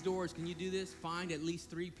out of these doors, can you do this? Find at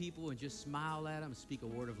least 3 people and just smile at them and speak a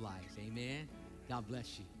word of life. Amen. God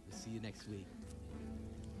bless you. We'll see you next week.